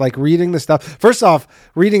reach. Like reading the stuff. First off,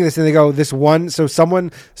 reading this and they go, so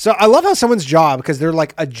I love how someone's job, because they're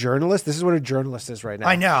like a journalist. This is what a journalist is right now.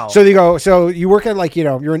 I know. So they go, so you work at like,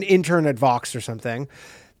 you're an intern at Vox or something.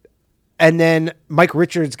 And then Mike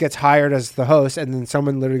Richards gets hired as the host, and then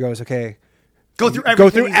someone literally goes, okay, go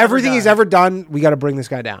through everything he's ever done. We got to bring this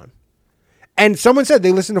guy down. And someone said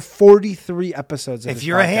they listened to 43 episodes of If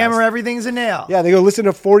you're podcast. a hammer, everything's a nail. Yeah, they go listen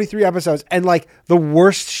to 43 episodes, and like the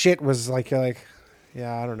worst shit was like, yeah,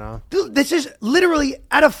 I don't know. Dude, this is literally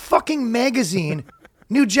at a fucking magazine.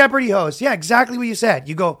 New Jeopardy host. Yeah, exactly what you said.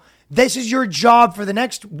 You go, this is your job for the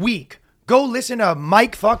next week. Go listen to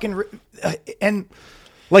Mike fucking and...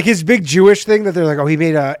 Like his big Jewish thing that they're like, oh, he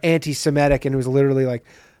made a anti-Semitic, and it was literally like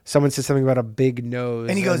someone said something about a big nose,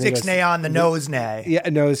 and he goes ixnay on the nose nay. Yeah,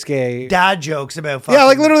 nose gay. Dad jokes about fucking. Yeah,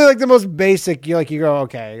 like literally like the most basic. You go,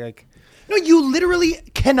 okay, like no, you literally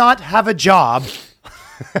cannot have a job.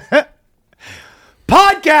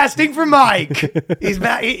 Podcasting for Mike.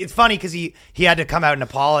 It's funny because he had to come out and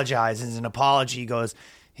apologize. As an apology, he goes,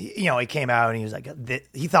 he came out and he was like,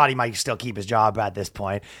 he thought he might still keep his job at this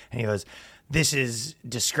point, and he goes, this is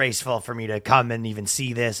disgraceful for me to come and even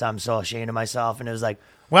see this. I'm so ashamed of myself. And it was like,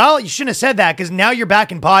 well, you shouldn't have said that because now you're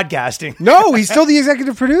back in podcasting. No, he's still the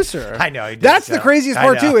executive producer. I know. That's the craziest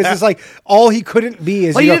part too. Is it's like all he couldn't be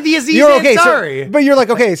is. Well, you did the Aziz Ansari. But you're like,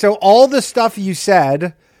 okay, so all the stuff you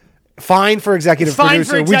said, fine for executive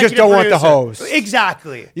producer. We just don't want the host.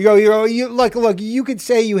 Exactly. You look, you could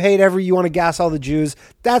say you hate you want to gas all the Jews.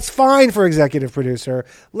 That's fine for executive producer.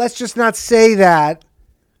 Let's just not say that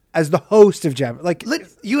as the host of Jeopardy. Like,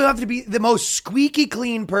 you have to be the most squeaky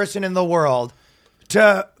clean person in the world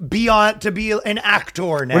to be an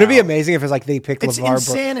actor now. Would it be amazing if it's like they picked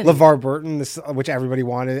LeVar Burton, which everybody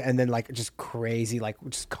wanted, and then like just crazy, like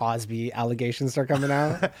just Cosby allegations start coming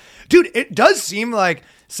out? Dude, it does seem like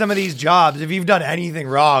some of these jobs, if you've done anything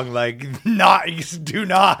wrong, like do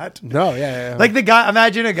not. No, yeah. Like the guy,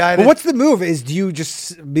 imagine a guy. But what's the move? Do you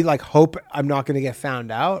just be like, hope I'm not going to get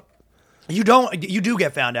found out? You do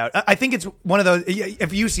get found out. I think it's one of those,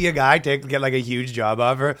 if you see a guy get like a huge job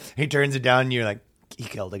offer, he turns it down and you're like, he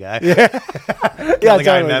killed a guy. Yeah. The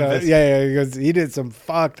guy in Memphis. Yeah. He goes, he did some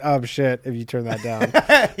fucked up shit if you turn that down.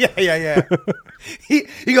 Yeah.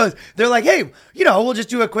 He goes, they're like, hey, we'll just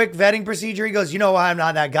do a quick vetting procedure. He goes, I'm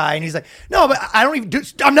not that guy. And he's like, no, but I don't even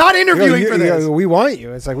I'm not interviewing for this. We want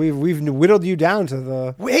you. It's like, we've whittled you down to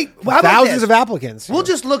the thousands of applicants. We'll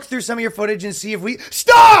just look through some of your footage and see if we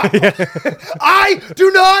stop. I do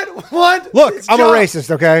not want. Look, I'm a racist.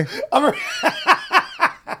 Okay.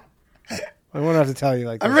 I won't have to tell you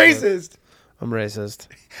like this. I'm racist. I'm racist.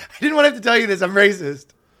 I didn't want to have to tell you this. I'm racist.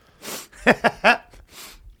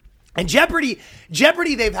 And Jeopardy,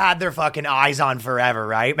 they've had their fucking eyes on forever,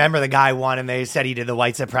 right? Remember the guy won and they said he did the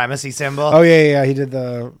white supremacy symbol? Oh, yeah. He did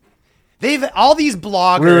all these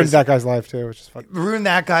bloggers. Ruined that guy's life too, which is fun. Ruined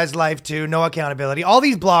that guy's life too. No accountability. All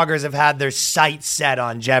these bloggers have had their sights set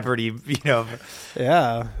on Jeopardy,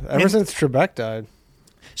 Yeah. Ever since Trebek died.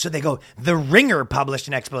 So they go, The Ringer published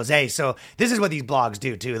an expose. So this is what these blogs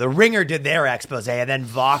do too. The Ringer did their expose, and then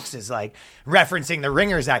Vox is like referencing the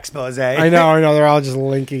Ringer's expose. I know. They're all just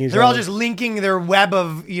linking They're all just linking their web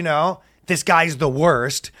of, this guy's the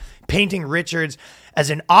worst, painting Richards as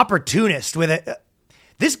an opportunist with it.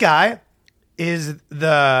 This guy is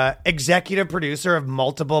the executive producer of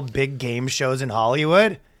multiple big game shows in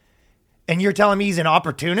Hollywood. And you're telling me he's an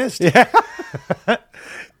opportunist? Yeah.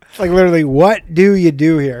 Like literally, what do you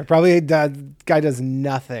do here? Probably that guy does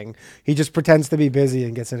nothing. He just pretends to be busy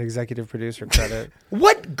and gets an executive producer credit.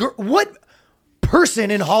 What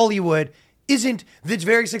person in Hollywood that's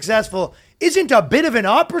very successful isn't a bit of an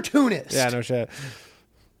opportunist? Yeah, no shit.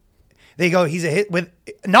 They go, he's a hit with,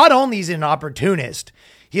 not only is he an opportunist,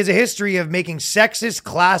 he has a history of making sexist,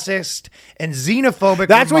 classist, and xenophobic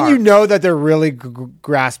That's remarks. when you know that they're really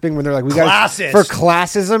grasping, when they're like, Classist. For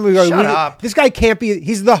classism. Shut up. This guy can't be,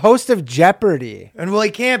 he's the host of Jeopardy. And well,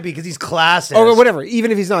 he can't be because he's classist. Or whatever.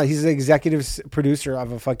 Even if he's not, he's the executive producer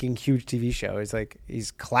of a fucking huge TV show.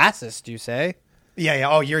 He's classist, you say? Yeah.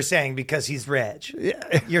 Oh, you're saying because he's rich.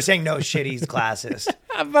 Yeah. You're saying no shit, he's classist.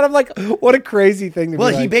 But I'm like, what a crazy thing to be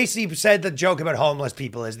Well, like. he basically said the joke about homeless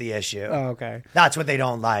people is the issue. Oh, okay. That's what they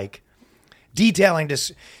don't like. Detailing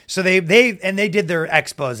this. So they did their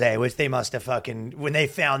expose, which they must have fucking, when they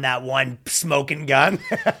found that one smoking gun.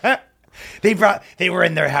 They were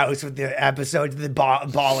in their house with the episode, the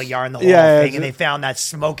ball of yarn, the whole thing, and they found that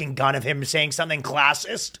smoking gun of him saying something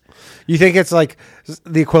classist. You think it's like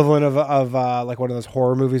the equivalent of like one of those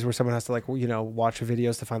horror movies where someone has to watch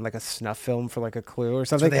videos to find like a snuff film for like a clue or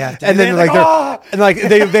something, They have to, and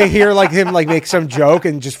then they hear like him like make some joke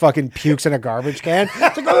and just fucking pukes in a garbage can.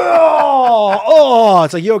 It's like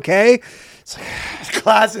it's like, you okay? It's like, it's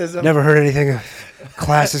classism. Never heard anything of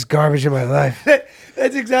classist garbage in my life.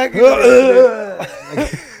 That's exactly what it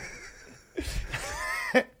is.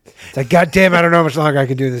 It's like, God damn, I don't know how much longer I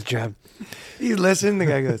can do this job. He's listening. The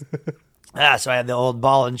guy goes, so I had the old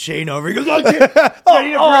ball and chain over. He goes,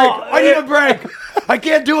 I need a break. I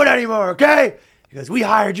can't do it anymore, okay? He goes, we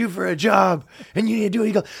hired you for a job, and you need to do it.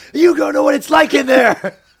 He goes, you don't know what it's like in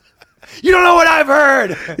there. You don't know what I've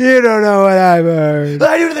heard. You don't know what I've heard.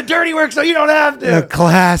 I do the dirty work so you don't have to. The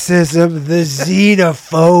classism, the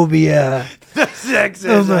xenophobia. The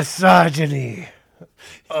sexism. The misogyny.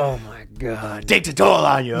 Oh my God. Takes a toll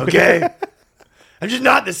on you, okay? I'm just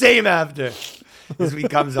not the same after. This week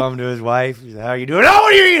comes home to his wife. He's like, how are you doing? Oh, what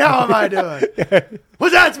do you mean, how am I doing?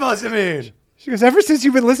 What's that supposed to mean? She goes, ever since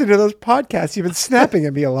you've been listening to those podcasts, you've been snapping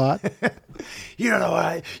at me a lot. You don't know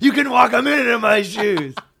why. You can walk a minute in my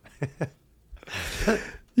shoes.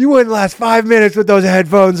 You wouldn't last 5 minutes with those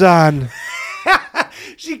headphones on.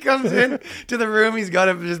 She comes in to the room. He's got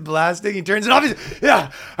him just blasting. He turns it off. He's,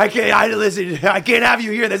 I can't have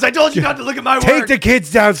you hear this. I told you not to look at my work. Take the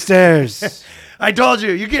kids downstairs. I told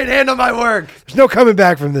you. You can't handle my work. There's no coming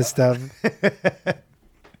back from this stuff.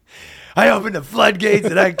 I opened the floodgates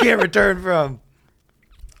that I can't return from.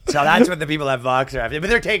 So that's what the people at Vox are after.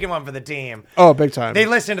 But they're taking one for the team. Oh, big time. They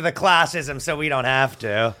listen to the classism, so we don't have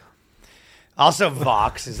to. Also,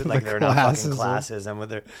 Vox is like they're not fucking classism with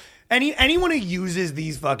their. Anyone who uses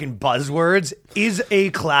these fucking buzzwords is a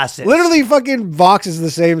classist. Literally, fucking Vox is the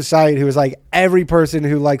same site who is like, every person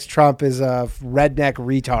who likes Trump is a redneck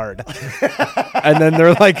retard. And then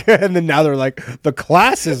they're like, and then now they're like, the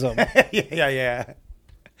classism. Yeah.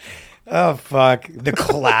 Oh, fuck. The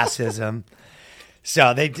classism.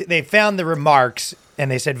 So they found the remarks, and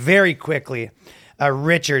they said very quickly,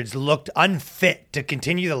 Richards looked unfit to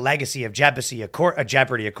continue the legacy of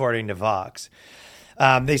Jeopardy, according to Vox.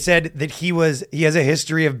 They said that he has a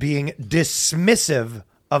history of being dismissive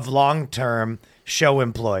of long-term show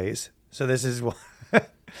employees. So this is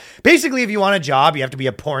basically, if you want a job, you have to be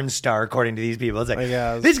a porn star, according to these people. It's like,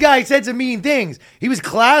 this guy said some mean things. He was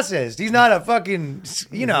classist. He's not a fucking,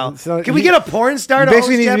 can we get a porn star to host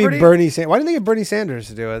Jeopardy? Basically needs to be Bernie Sanders. Why didn't they get Bernie Sanders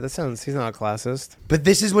to do it? He's not a classist. But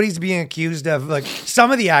this is what he's being accused of. Like, some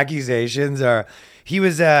of the accusations are, he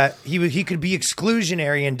could be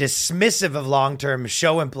exclusionary and dismissive of long-term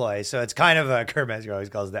show employees. So it's kind of a Kermit always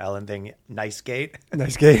calls the Ellen thing nice gate.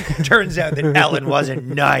 Nice gate. Turns out that Ellen wasn't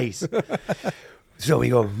nice. So we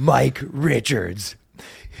go, Mike Richards.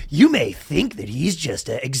 You may think that he's just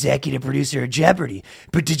an executive producer of Jeopardy,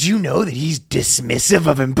 but did you know that he's dismissive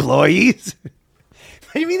of employees?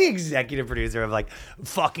 What do you mean the executive producer of like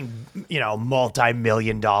fucking,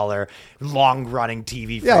 multi-million-dollar long-running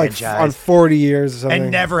TV franchise? Like on 40 years or something.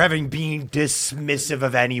 And never having been dismissive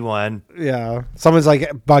of anyone. Yeah. Someone's like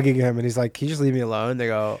bugging him and he's like, can you just leave me alone? They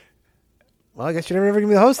go, well, I guess you're never going to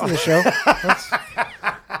be the host of the show. Let's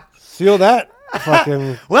seal that.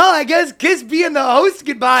 Fucking. Well, I guess kiss being the host.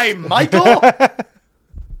 Goodbye, Michael.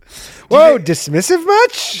 Whoa, dismissive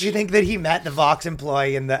much? Do you think that he met the Vox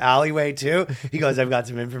employee in the alleyway too? He goes, "I've got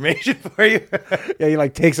some information for you." Yeah, he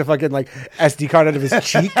like takes a fucking like SD card out of his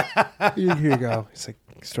cheek. Here you go. He's like,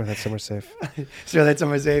 store that somewhere safe. Store that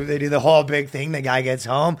somewhere safe. They do the whole big thing. The guy gets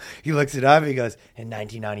home. He looks it up. He goes, in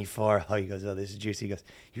 1994. Oh, he goes, oh, this is juicy. He goes,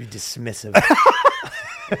 you're dismissive.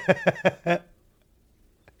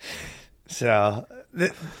 So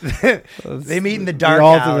they meet in the dark The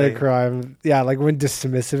ultimate alley. crime. Yeah, like when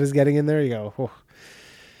dismissive is getting in there, you go, oh.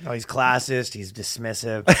 Oh, he's classist. He's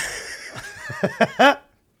dismissive.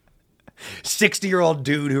 60-year-old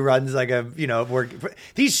dude who runs like a, work.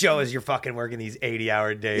 These shows, you're fucking working these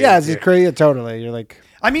 80-hour days. Yeah, it's crazy. Totally. You're like,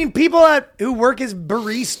 I mean, people who work as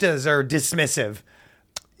baristas are dismissive.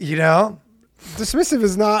 Dismissive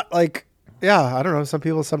is not like, yeah, I don't know. Some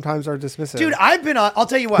people sometimes are dismissive. Dude, I'll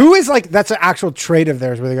tell you what. Who is like, that's an actual trait of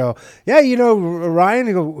theirs where they go, yeah, Ryan.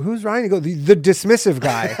 You go, who's Ryan? You go, the dismissive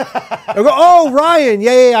guy. I go, oh, Ryan.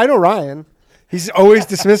 Yeah, I know Ryan. He's always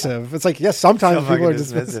dismissive. It's like, yes, sometimes people are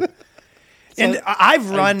dismissive. And I've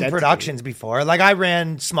run productions before. Like I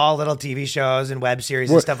ran small little TV shows and web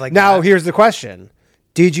series and stuff like that. Now, here's the question.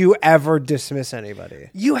 Did you ever dismiss anybody?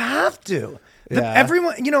 You have to. Yeah.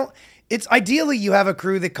 Everyone, it's ideally you have a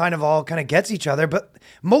crew that kind of gets each other, but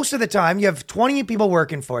most of the time you have 20 people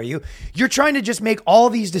working for you. You're trying to just make all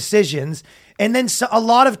these decisions, and then a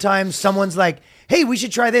lot of times someone's like, "Hey, we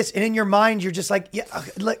should try this," and in your mind you're just like, "Yeah,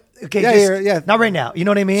 okay, not right now." You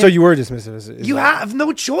know what I mean? So you were dismissive. You have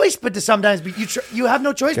no choice but to sometimes be. You have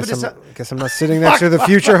no choice Guess I'm not sitting next to the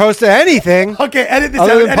future host of anything. Okay, edit this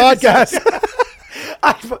other out. Than podcast.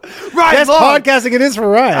 Ryan Long. Podcasting it is for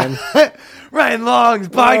Ryan. Ryan Long's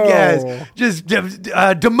podcast just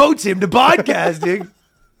demotes him to podcasting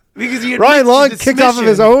because Ryan Long kicked off of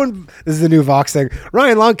his own. This is the new Vox thing.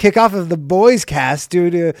 Ryan Long kicked off of the Boys Cast due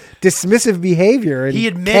to dismissive behavior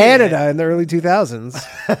in Canada in the early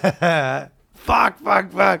 2000s. Fuck.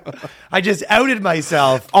 I just outed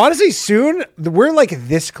myself. Honestly, soon we're like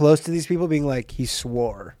this close to these people being like, he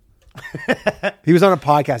swore. He was on a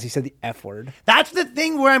podcast. He said the F word. That's the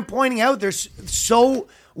thing where I'm pointing out they're so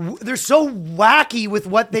wacky with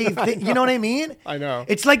what they think. You know what I mean? I know.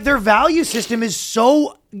 It's like their value system is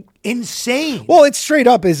so insane. Well, it's straight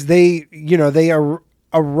up is they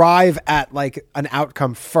arrive at like an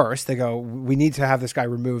outcome first. They go, we need to have this guy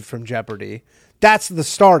removed from Jeopardy. That's the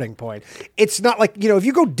starting point. It's not like, if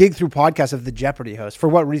you go dig through podcasts of the Jeopardy host, for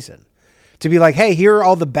what reason? To be like, hey, here are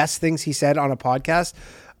all the best things he said on a podcast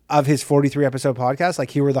of his 43 episode podcast. Like,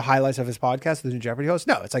 here were the highlights of his podcast, the new Jeopardy host.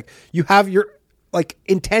 No, it's like you have your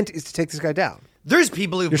intent is to take this guy down. There's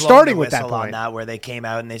people who've blown starting the with whistle that on point. that where they came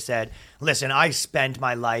out and they said, listen, I spent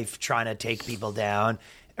my life trying to take people down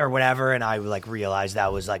or whatever, and I realized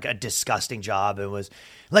that was like a disgusting job. It was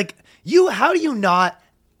like, how do you not,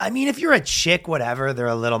 I mean, if you're a chick, whatever, they're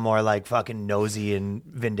a little more like fucking nosy and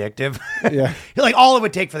vindictive. Yeah. Like all it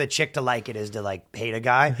would take for the chick to like it is to like hate a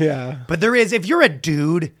guy. Yeah. But if you're a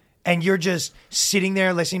dude and you're just sitting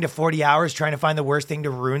there listening to 40 hours trying to find the worst thing to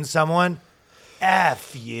ruin someone,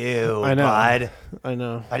 F you, I know. bud. I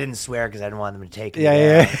know. I didn't swear because I didn't want them to take it.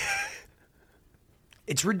 Yeah.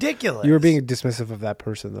 It's ridiculous. You were being dismissive of that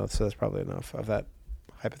person, though, so that's probably enough of that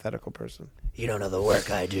hypothetical person. You don't know the work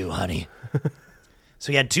I do, honey.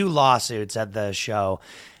 So he had 2 lawsuits at the show,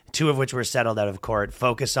 2 of which were settled out of court,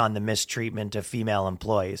 focus on the mistreatment of female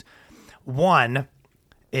employees. One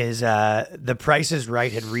is The Price is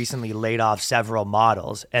Right had recently laid off several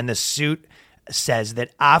models, and the suit says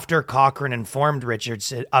that after Cochran informed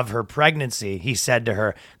Richards of her pregnancy, he said to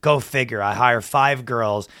her, go figure, I hire 5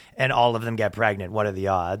 girls and all of them get pregnant. What are the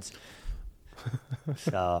odds?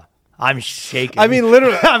 So I'm shaking. I mean,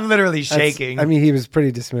 literally. I'm literally shaking. I mean, he was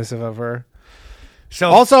pretty dismissive of her.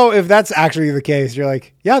 So also, if that's actually the case, you're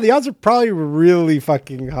like, yeah, the odds are probably really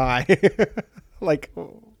fucking high. Like,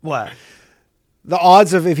 what? The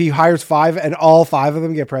odds of if he hires 5 and all 5 of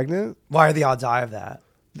them get pregnant? Why are the odds high of that?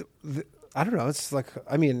 I don't know. It's like,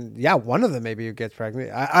 I mean, yeah, one of them maybe gets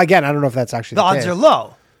pregnant. Again, I don't know if that's actually the odds case. are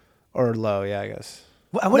low. Or low, yeah, I guess.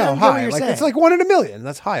 What high. You're like, saying? it's like 1 in a million.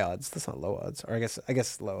 That's high odds. That's not low odds. Or I guess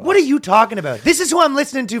low odds. What are you talking about? This is who I'm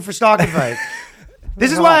listening to for stock advice.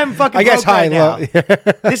 This is why I'm fucking broke high right and now.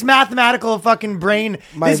 low. This mathematical fucking brain,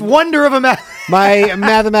 this wonder of a my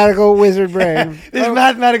mathematical wizard brain. This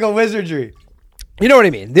mathematical wizardry. You know what I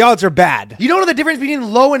mean? The odds are bad. You don't know the difference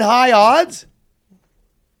between low and high odds?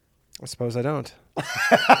 I suppose I don't.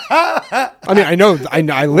 I mean,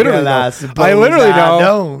 I literally Well, know. I literally know.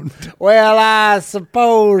 Don't. Well, I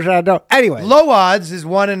suppose I don't. Anyway. Low odds is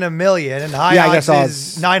 1 in a million, and high odds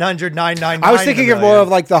is 900,999. I was thinking of more of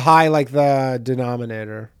like the high, like the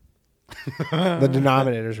denominator. The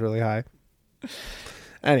denominator is really high.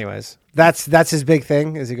 Anyways, that's his big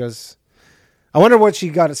thing. Is he goes, I wonder what she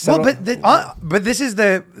got to settle. Well, but this is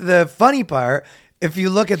the funny part. If you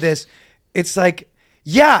look at this, it's like,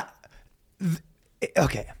 yeah,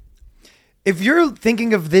 okay. If you're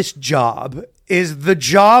thinking of this job is the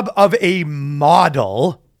job of a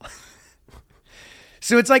model,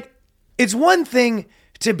 so it's like, it's one thing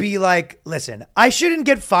to be like, listen, I shouldn't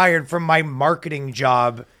get fired from my marketing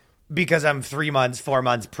job because I'm 3 months, 4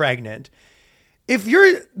 months pregnant. If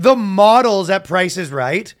you're the models at Price is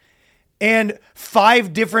Right and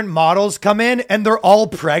 5 different models come in and they're all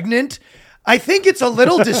pregnant, I think it's a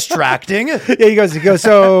little distracting. Yeah, he goes,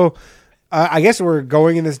 so I guess we're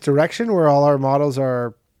going in this direction where all our models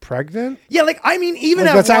are pregnant? Yeah, like, I mean, even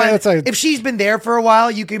like, if she's been there for a while,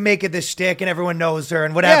 you can make it this shtick and everyone knows her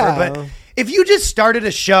and whatever. Yeah. But if you just started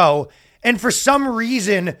a show and for some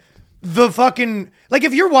reason the fucking, like,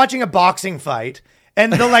 if you're watching a boxing fight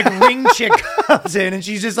and the like ring chick comes in and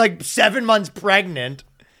she's just like 7 months pregnant.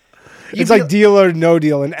 It's like Deal or No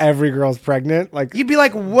Deal and every girl's pregnant. Like, you'd be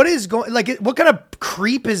like, what is going, like, what kind of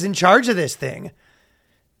creep is in charge of this thing?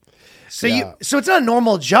 So so it's not a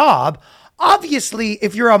normal job. Obviously,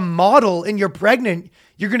 if you're a model and you're pregnant,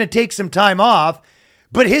 you're going to take some time off.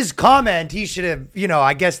 But his comment, he should have,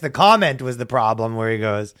 I guess the comment was the problem where he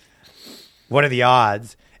goes, what are the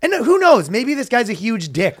odds? And who knows? Maybe this guy's a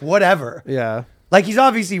huge dick, whatever. Yeah. Like, he's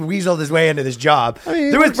obviously weaseled his way into this job. I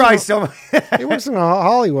mean, there was probably so much. He works in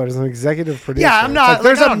Hollywood as an executive producer. Yeah, I'm not. Like,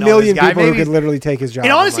 there's a million people who could literally take his job.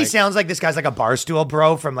 It honestly sounds like this guy's like a barstool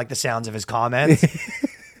bro from like the sounds of his comments.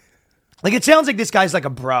 Like, it sounds like this guy's like a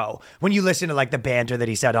bro when you listen to like the banter that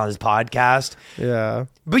he said on his podcast. Yeah.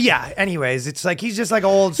 But yeah, anyways, it's like he's just like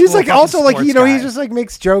old school. He's like also like, guy. he just like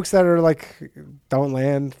makes jokes that are like don't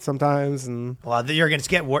land sometimes. And well,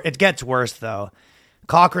 it gets worse though.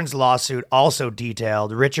 Cochran's lawsuit also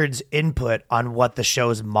detailed Richard's input on what the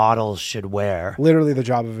show's models should wear. Literally the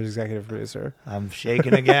job of an executive producer. I'm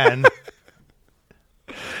shaking again.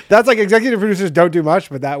 That's like executive producers don't do much,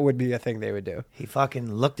 but that would be a thing they would do. He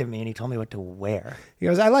fucking looked at me and he told me what to wear. He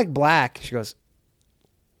goes, I like black. She goes,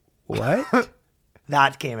 what?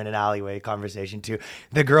 That came in an alleyway conversation too.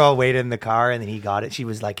 The girl waited in the car and then he got it. She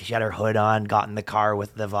was like, she had her hood on, got in the car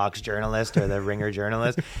with the Vox journalist or the Ringer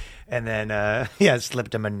journalist. And then,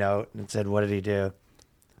 slipped him a note and said, what did he do?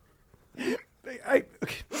 He told me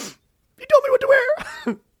what to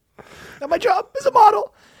wear. Not my job as a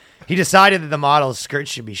model. He decided that the model's skirt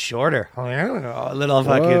should be shorter. A little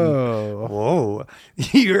fucking, whoa.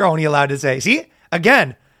 You're only allowed to say, see,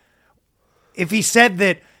 again, if he said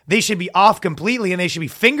that they should be off completely and they should be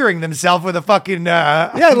fingering themselves with a fucking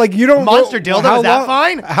like you don't monster dildo, is that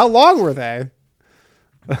fine? How long were they?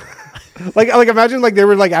 like imagine like they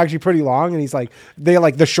were like actually pretty long and he's like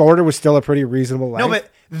the shorter was still a pretty reasonable length. No, but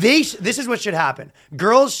this is what should happen.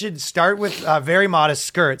 Girls should start with very modest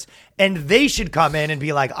skirts and they should come in and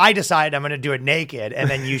be like, I decided I'm going to do it naked. And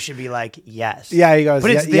then you should be like, yes. Yeah, he goes,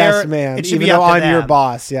 but it's yes, man. It should Even be though up to I'm them. your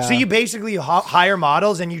boss. Yeah. So you basically hire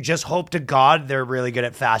models and you just hope to God they're really good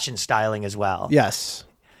at fashion styling as well. Yes.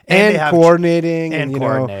 And coordinating. And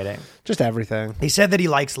coordinating. Just everything. He said that he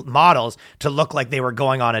likes models to look like they were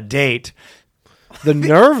going on a date. The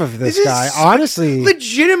nerve of this guy, honestly.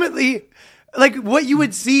 Legitimately, like what you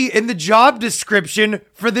would see in the job description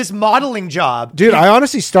for this modeling job. Dude, I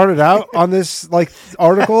honestly started out on this like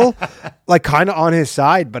article, like kind of on his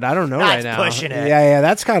side, but I don't know right now. Pushing it. Yeah,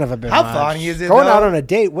 that's kind of a bit How much. funny is it? Going out on a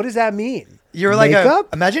date, what does that mean? You're like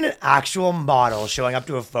Makeup? imagine an actual model showing up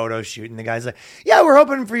to a photo shoot and the guy's like, yeah, we're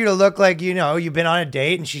hoping for you to look like, you've been on a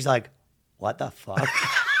date. And she's like, what the fuck?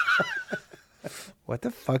 What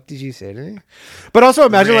the fuck did you say to me? But also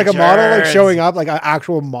imagine like a model like showing up, like an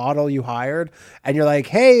actual model you hired, and you're like,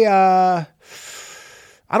 hey, I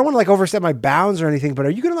don't want to like overstep my bounds or anything, but are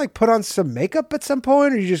you going to like put on some makeup at some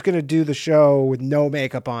point, or are you just going to do the show with no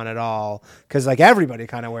makeup on at all? Because like everybody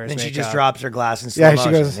kind of wears makeup. And she just drops her glass in slow motion.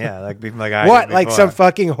 She goes, like I what, like some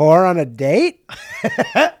fucking whore on a date?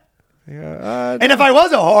 And if I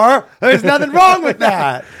was a whore, there's nothing wrong with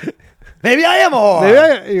that. Maybe I am a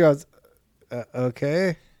whore. He goes,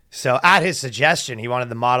 okay. So at his suggestion, he wanted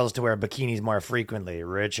the models to wear bikinis more frequently.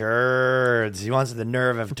 Richards. He wants the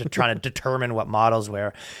nerve of trying to determine what models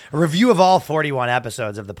wear. A review of all 41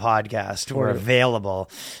 episodes of the podcast were available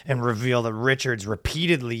and reveal that Richards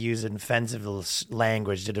repeatedly used offensive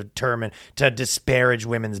language to disparage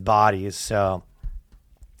women's bodies. So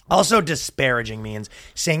Also, disparaging means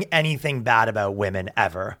saying anything bad about women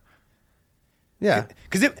ever. Yeah.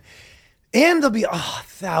 And there'll be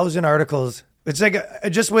 1,000 articles. It's like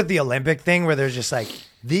just with the Olympic thing where there's just like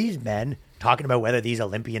these men talking about whether these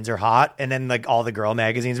Olympians are hot. And then like all the girl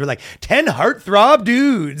magazines were like 10 heartthrob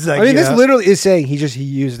dudes. Like, I mean, this literally is saying he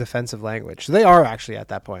used offensive language. So they are actually at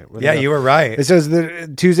that point. Yeah, you were right. It says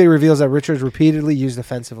that Tuesday reveals that Richards repeatedly used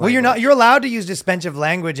offensive language. Well, you're allowed to use offensive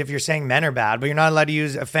language if you're saying men are bad, but you're not allowed to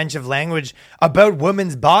use offensive language about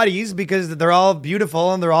women's bodies because they're all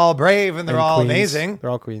beautiful and they're all brave and they're all queens. amazing. They're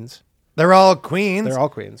all queens. They're all queens. They're all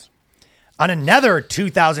queens. On another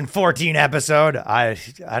 2014 episode, I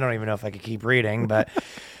don't even know if I could keep reading, but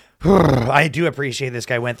I do appreciate this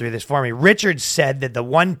guy went through this for me. Richard said that the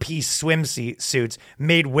one-piece swimsuits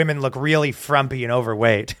made women look really frumpy and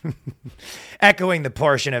overweight, echoing the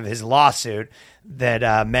portion of his lawsuit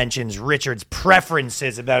that mentions Richard's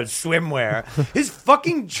preferences about swimwear. His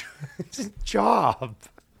fucking job.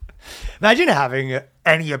 Imagine having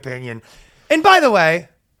any opinion. And by the way,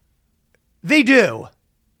 they do.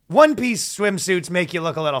 One-piece swimsuits make you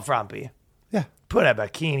look a little frumpy. Yeah. Put a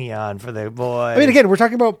bikini on for the boys. I mean, again, we're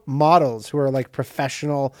talking about models who are like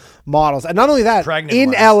professional models. And not only that, Pregnant in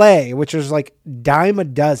ones. LA, which is like dime a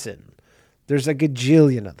dozen, there's a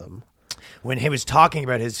gajillion of them. When he was talking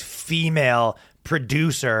about his female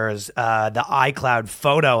producers, the iCloud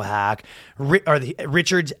photo hack,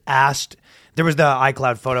 Richards asked, there was the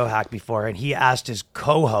iCloud photo hack before, and he asked his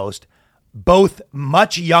co-host, both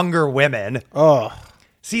much younger women. Oh.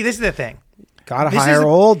 See, this is the thing. Gotta hire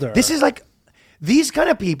older. This is like, these kind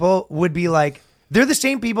of people would be like, they're the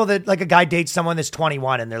same people that like a guy dates someone that's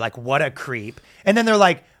 21 and they're like, what a creep. And then they're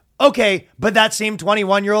like, okay, but that same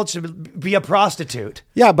 21-year-old should be a prostitute.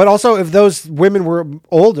 Yeah, but also if those women were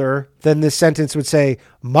older, then this sentence would say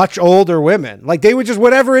much older women. Like they would just,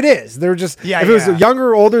 whatever it is. They're just, if it was younger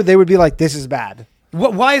or older, they would be like, this is bad.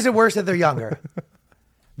 Why is it worse that they're younger?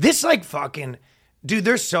 This like fucking... Dude,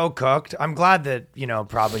 they're so cooked. I'm glad that,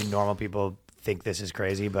 probably normal people think this is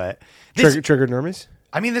crazy, but... Triggered normies?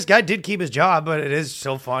 I mean, this guy did keep his job, but it is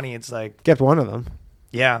so funny. It's like... Kept one of them.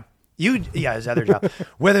 Yeah. His other job.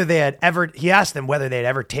 He asked them whether they had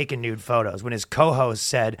ever taken nude photos. When his co-host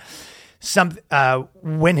said...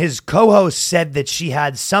 when his co-host said that she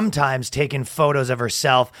had sometimes taken photos of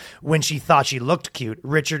herself when she thought she looked cute,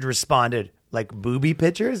 Richard responded, like booby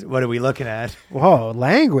pictures? What are we looking at? Whoa,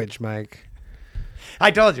 language, Mike. I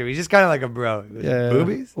told you, he's just kind of like a bro.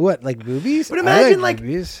 Boobies? What, like boobies? But imagine, like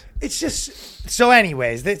boobies. It's just... So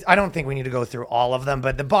anyways, I don't think we need to go through all of them,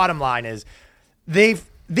 but the bottom line is, if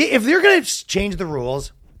they're going to change the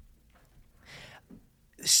rules,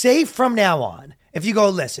 say from now on, if you go,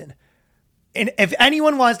 listen, and if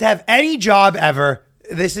anyone wants to have any job ever,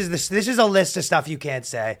 this is a list of stuff you can't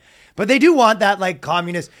say. But they do want that, like,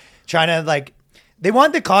 communist China, like, they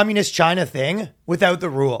want the communist China thing without the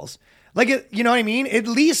rules. Like, you know what I mean? At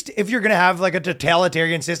least if you're going to have like a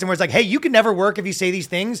totalitarian system where it's like, hey, you can never work if you say these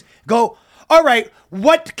things, go, all right,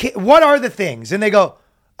 what are the things? And they go,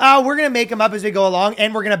 we're going to make them up as we go along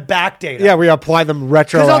and we're going to backdate them. Yeah, we apply them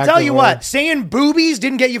retroactively. Because I'll tell you what, saying boobies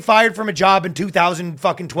didn't get you fired from a job in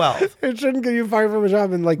 2012. It shouldn't get you fired from a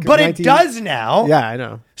job in like But it does now. Yeah, I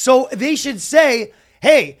know. So they should say,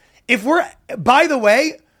 hey, by the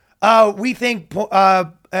way, we think...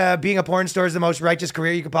 being a porn star is the most righteous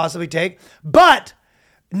career you could possibly take. But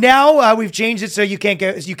now we've changed it so you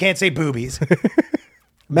can't say boobies.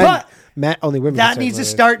 Men, only women. That needs to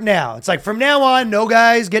start now. It's like from now on, no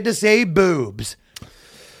guys get to say boobs.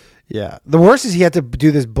 Yeah. The worst is he had to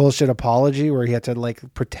do this bullshit apology where he had to like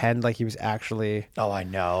pretend like he was actually. Oh, I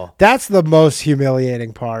know. That's the most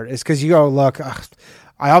humiliating part is because you go, look,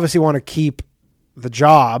 I obviously want to keep the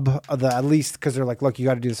job, at least because they're like, look, you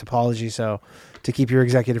got to do this apology. So to keep your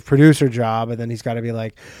executive producer job. And then he's got to be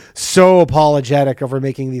like so apologetic over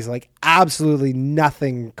making these like absolutely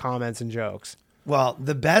nothing comments and jokes. Well,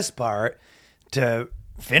 the best part to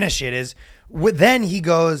finish it is then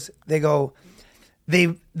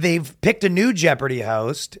they've picked a new Jeopardy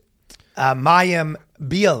host, Mayim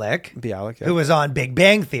Bialik, who was on Big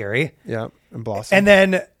Bang Theory. Yeah. And Blossom. And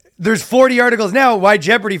then there's 40 articles now why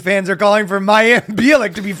Jeopardy fans are calling for Mayim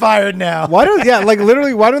Bialik to be fired now. Why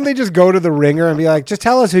don't they just go to the Ringer and be like, just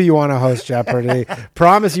tell us who you want to host Jeopardy.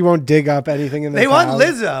 Promise you won't dig up anything in the They want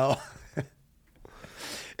Lizzo.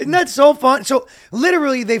 Isn't that so fun? So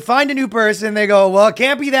literally they find a new person. They go, well, it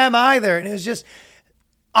can't be them either. And it was just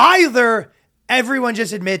either everyone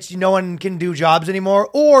just admits no one can do jobs anymore,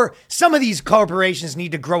 or some of these corporations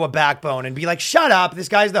need to grow a backbone and be like, shut up. This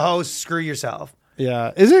guy's the host. Screw yourself.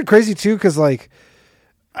 Yeah. Isn't it crazy too? Because like,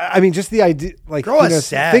 I mean, just the idea, like,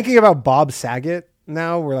 set. thinking about Bob Saget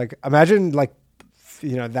now. Where like, imagine like,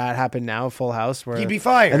 that happened now, Full House, where he'd be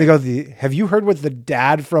fired. And they go, have you heard what the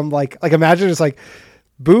dad from like imagine it's like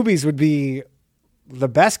boobies would be the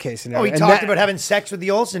best case scenario. Oh, he talked about having sex with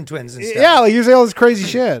the Olsen twins and stuff. Yeah, like using all this crazy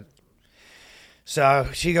shit. So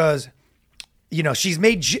she goes, she's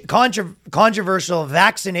made controversial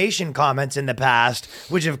vaccination comments in the past,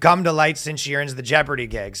 which have come to light since she earns the Jeopardy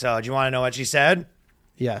gig. So do you want to know what she said?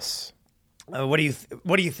 Yes. What do you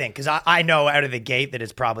think? Because I know out of the gate that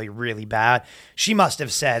it's probably really bad. She must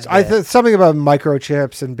have said something about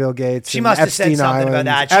microchips and Bill Gates. She must have said something about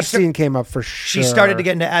that. Epstein came up for sure. She started to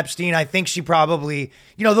get into Epstein. I think she probably,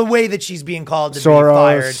 the way that she's being called to Soros, be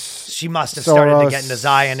fired, she must have started to get into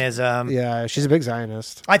Zionism. Yeah, she's a big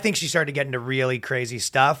Zionist. I think she started to get into really crazy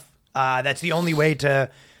stuff. That's the only way to.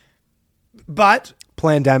 But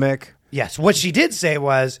pandemic. Yes, what she did say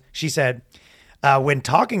was she said. When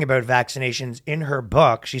talking about vaccinations in her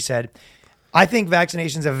book, she said, I think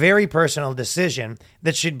vaccinations a very personal decision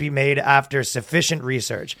that should be made after sufficient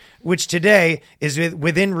research, which today is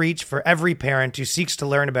within reach for every parent who seeks to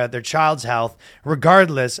learn about their child's health,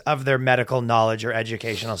 regardless of their medical knowledge or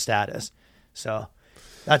educational status. So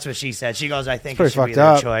that's what she said. She goes, I think it should be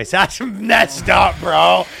their choice. That's messed up,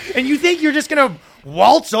 bro. And you think you're just going to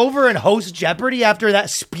waltz over and host Jeopardy after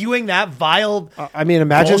that, spewing that vile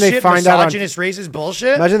imagine bullshit, they find out misogynist, racist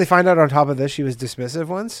bullshit? Imagine they find out on top of this she was dismissive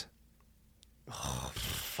once.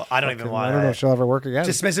 I don't even want to. I don't know if she'll ever work again.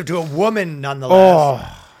 Dismissive to a woman, nonetheless.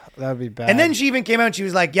 Oh, that would be bad. And then she even came out and she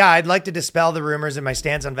was like, yeah, I'd like to dispel the rumors and my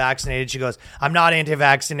stance on vaccinated. She goes, I'm not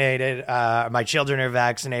anti-vaccinated. My children are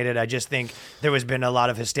vaccinated. I just think there has been a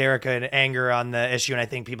lot of hysteria and anger on the issue, and I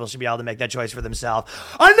think people should be able to make that choice for themselves.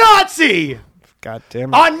 A Nazi! God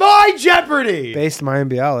damn it. On my Jeopardy! Based Mayim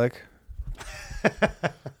Bialik.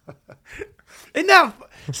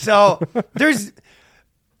 So there's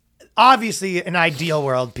obviously an ideal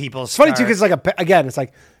world people It's funny too because it's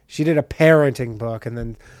like she did a parenting book, and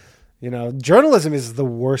then journalism is the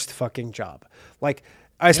worst fucking job. Like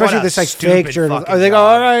especially this like fake journalism. They go,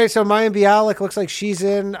 all right, so Mayim Bialik looks like she's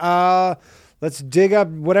in. Let's dig up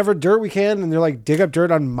whatever dirt we can. And they're like, dig up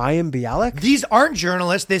dirt on Mayim Bialik? These aren't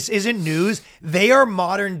journalists. This isn't news. They are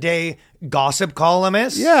modern day gossip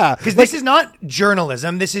columnists. Yeah. Because this is not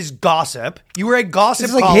journalism. This is gossip. You were a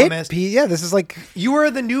gossip columnist. This is like... You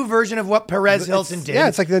were the new version of what Perez Hilton did. Yeah,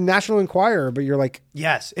 it's like the National Enquirer, but you're like...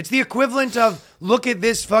 Yes. It's the equivalent of, look at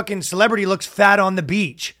this fucking celebrity looks fat on the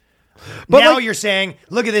beach. But now you're saying,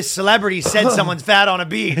 look at this celebrity said someone's fat on a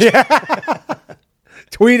beach. Yeah.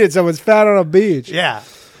 Tweeted someone's fat on a beach. Yeah.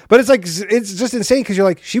 But it's like, it's just insane because you're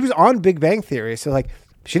like, she was on Big Bang Theory. So like,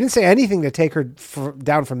 she didn't say anything to take her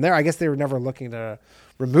down from there. I guess they were never looking to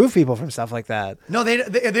remove people from stuff like that. No,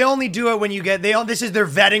 they only do it when you get, this is their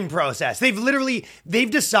vetting process.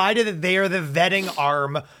 They've decided that they are the vetting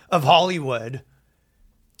arm of Hollywood.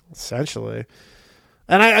 Essentially.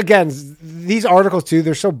 And these articles too,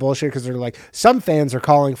 they're so bullshit because they're like, some fans are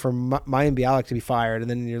calling for Mayim Bialik to be fired.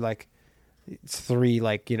 And then you're like, it's three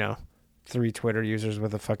Twitter users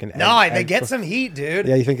with a fucking they get some heat, dude.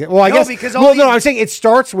 Yeah, you think? I'm saying it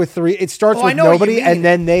starts with three. It starts with nobody, and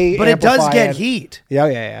then they. But it does get heat.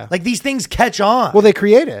 Yeah. Like these things catch on. Well, they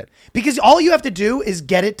create it because all you have to do is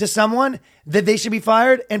get it to someone that they should be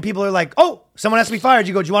fired, and people are like, "Oh, someone has to be fired."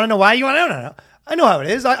 You go, "Do you want to know why?" You want to know? No. I know how it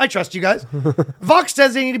is. I trust you guys. Vox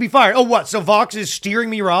says they need to be fired. Oh, what? So Vox is steering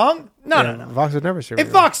me wrong? No. Vox would never steer me wrong.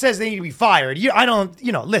 If Vox says they need to be fired, I don't.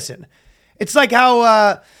 Listen. It's like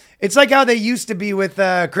how they used to be with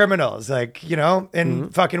criminals, like, in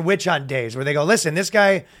fucking witch hunt days where they go, listen, this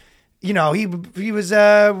guy, he was,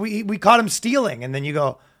 we caught him stealing. And then you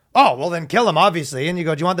go, oh, well then kill him, obviously. And you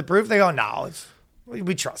go, do you want the proof? They go, no,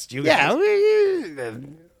 we trust you. Yeah.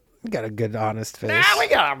 We got a good, honest face. Yeah, we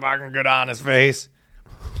got a fucking good, honest face.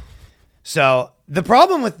 So the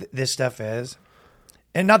problem with this stuff is,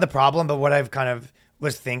 and not the problem, but what I've kind of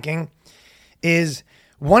was thinking is,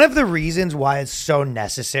 one of the reasons why it's so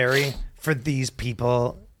necessary for these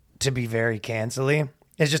people to be very cancelly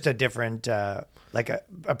is just a different,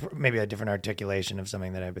 maybe a different articulation of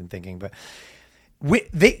something that I've been thinking. But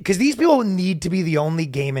because these people need to be the only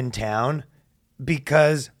game in town,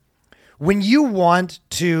 because when you want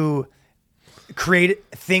to create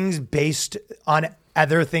things based on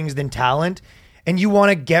other things than talent, and you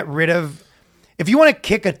want to get rid of, if you want to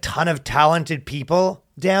kick a ton of talented people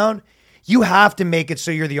down, you have to make it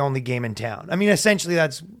so you're the only game in town. I mean, essentially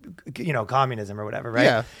that's, communism or whatever, right?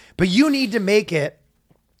 Yeah. But you need to make it,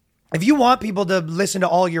 if you want people to listen to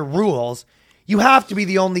all your rules, you have to be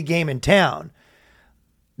the only game in town.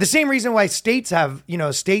 The same reason why states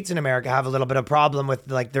in America have a little bit of problem with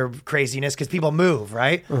like their craziness because people move,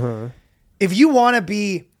 right? if you want to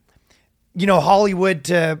be, Hollywood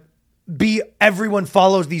to be everyone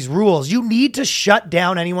follows these rules, you need to shut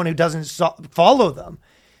down anyone who doesn't follow them.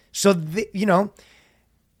 So,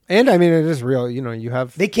 and I mean, it is real. You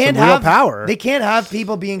have they can't some have real power. They can't have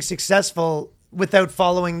people being successful without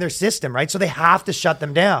following their system, right? So they have to shut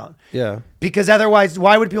them down. Yeah. Because otherwise,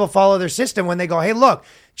 why would people follow their system when they go, hey, look,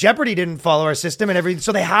 Jeopardy didn't follow our system and everything.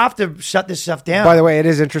 So they have to shut this stuff down. By the way, it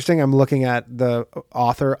is interesting. I'm looking at the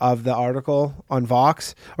author of the article on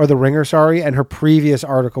Vox, or The Ringer, sorry, and her previous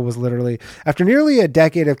article was literally, after nearly a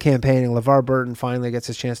decade of campaigning, LeVar Burton finally gets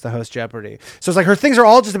his chance to host Jeopardy. So it's like her things are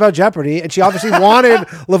all just about Jeopardy, and she obviously wanted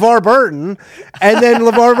LeVar Burton, and then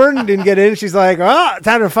LeVar Burton didn't get in. She's like,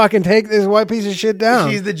 time to fucking take this white piece of shit down.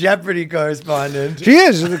 She's the Jeopardy correspondent. She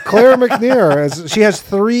is. Claire McNear. She has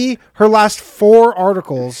her last 4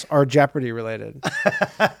 articles are Jeopardy related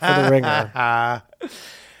for The Ringer.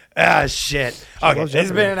 Shit. Okay, this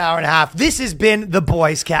has been an hour and a half. This has been The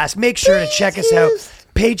Boys Cast. Make sure to check us out.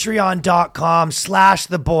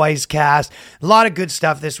 Patreon.com/The Boys Cast. A lot of good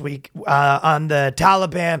stuff this week on the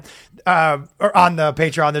Taliban. Or on the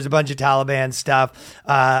Patreon, there's a bunch of Taliban stuff,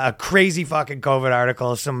 a crazy fucking COVID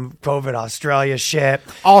article, some COVID Australia shit.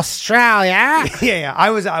 Australia? Yeah. I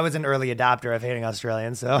was an early adopter of hating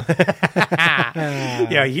Australians, so hear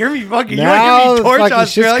me fucking. You want to give me torch Australia?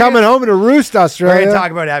 She's coming home to roost, Australia. We're gonna talk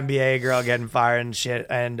about NBA girl getting fired and shit,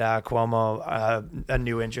 and Cuomo, a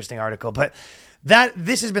new interesting article, but.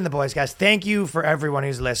 This has been The Boys Cast. Thank you for everyone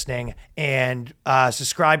who's listening, and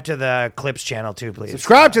subscribe to the Clips channel too, please.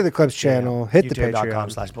 Subscribe to the Clips channel. Hit the Patreon.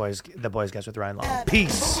 YouTube.com/The Boys Cast with Ryan Long.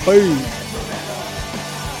 Peace. Peace.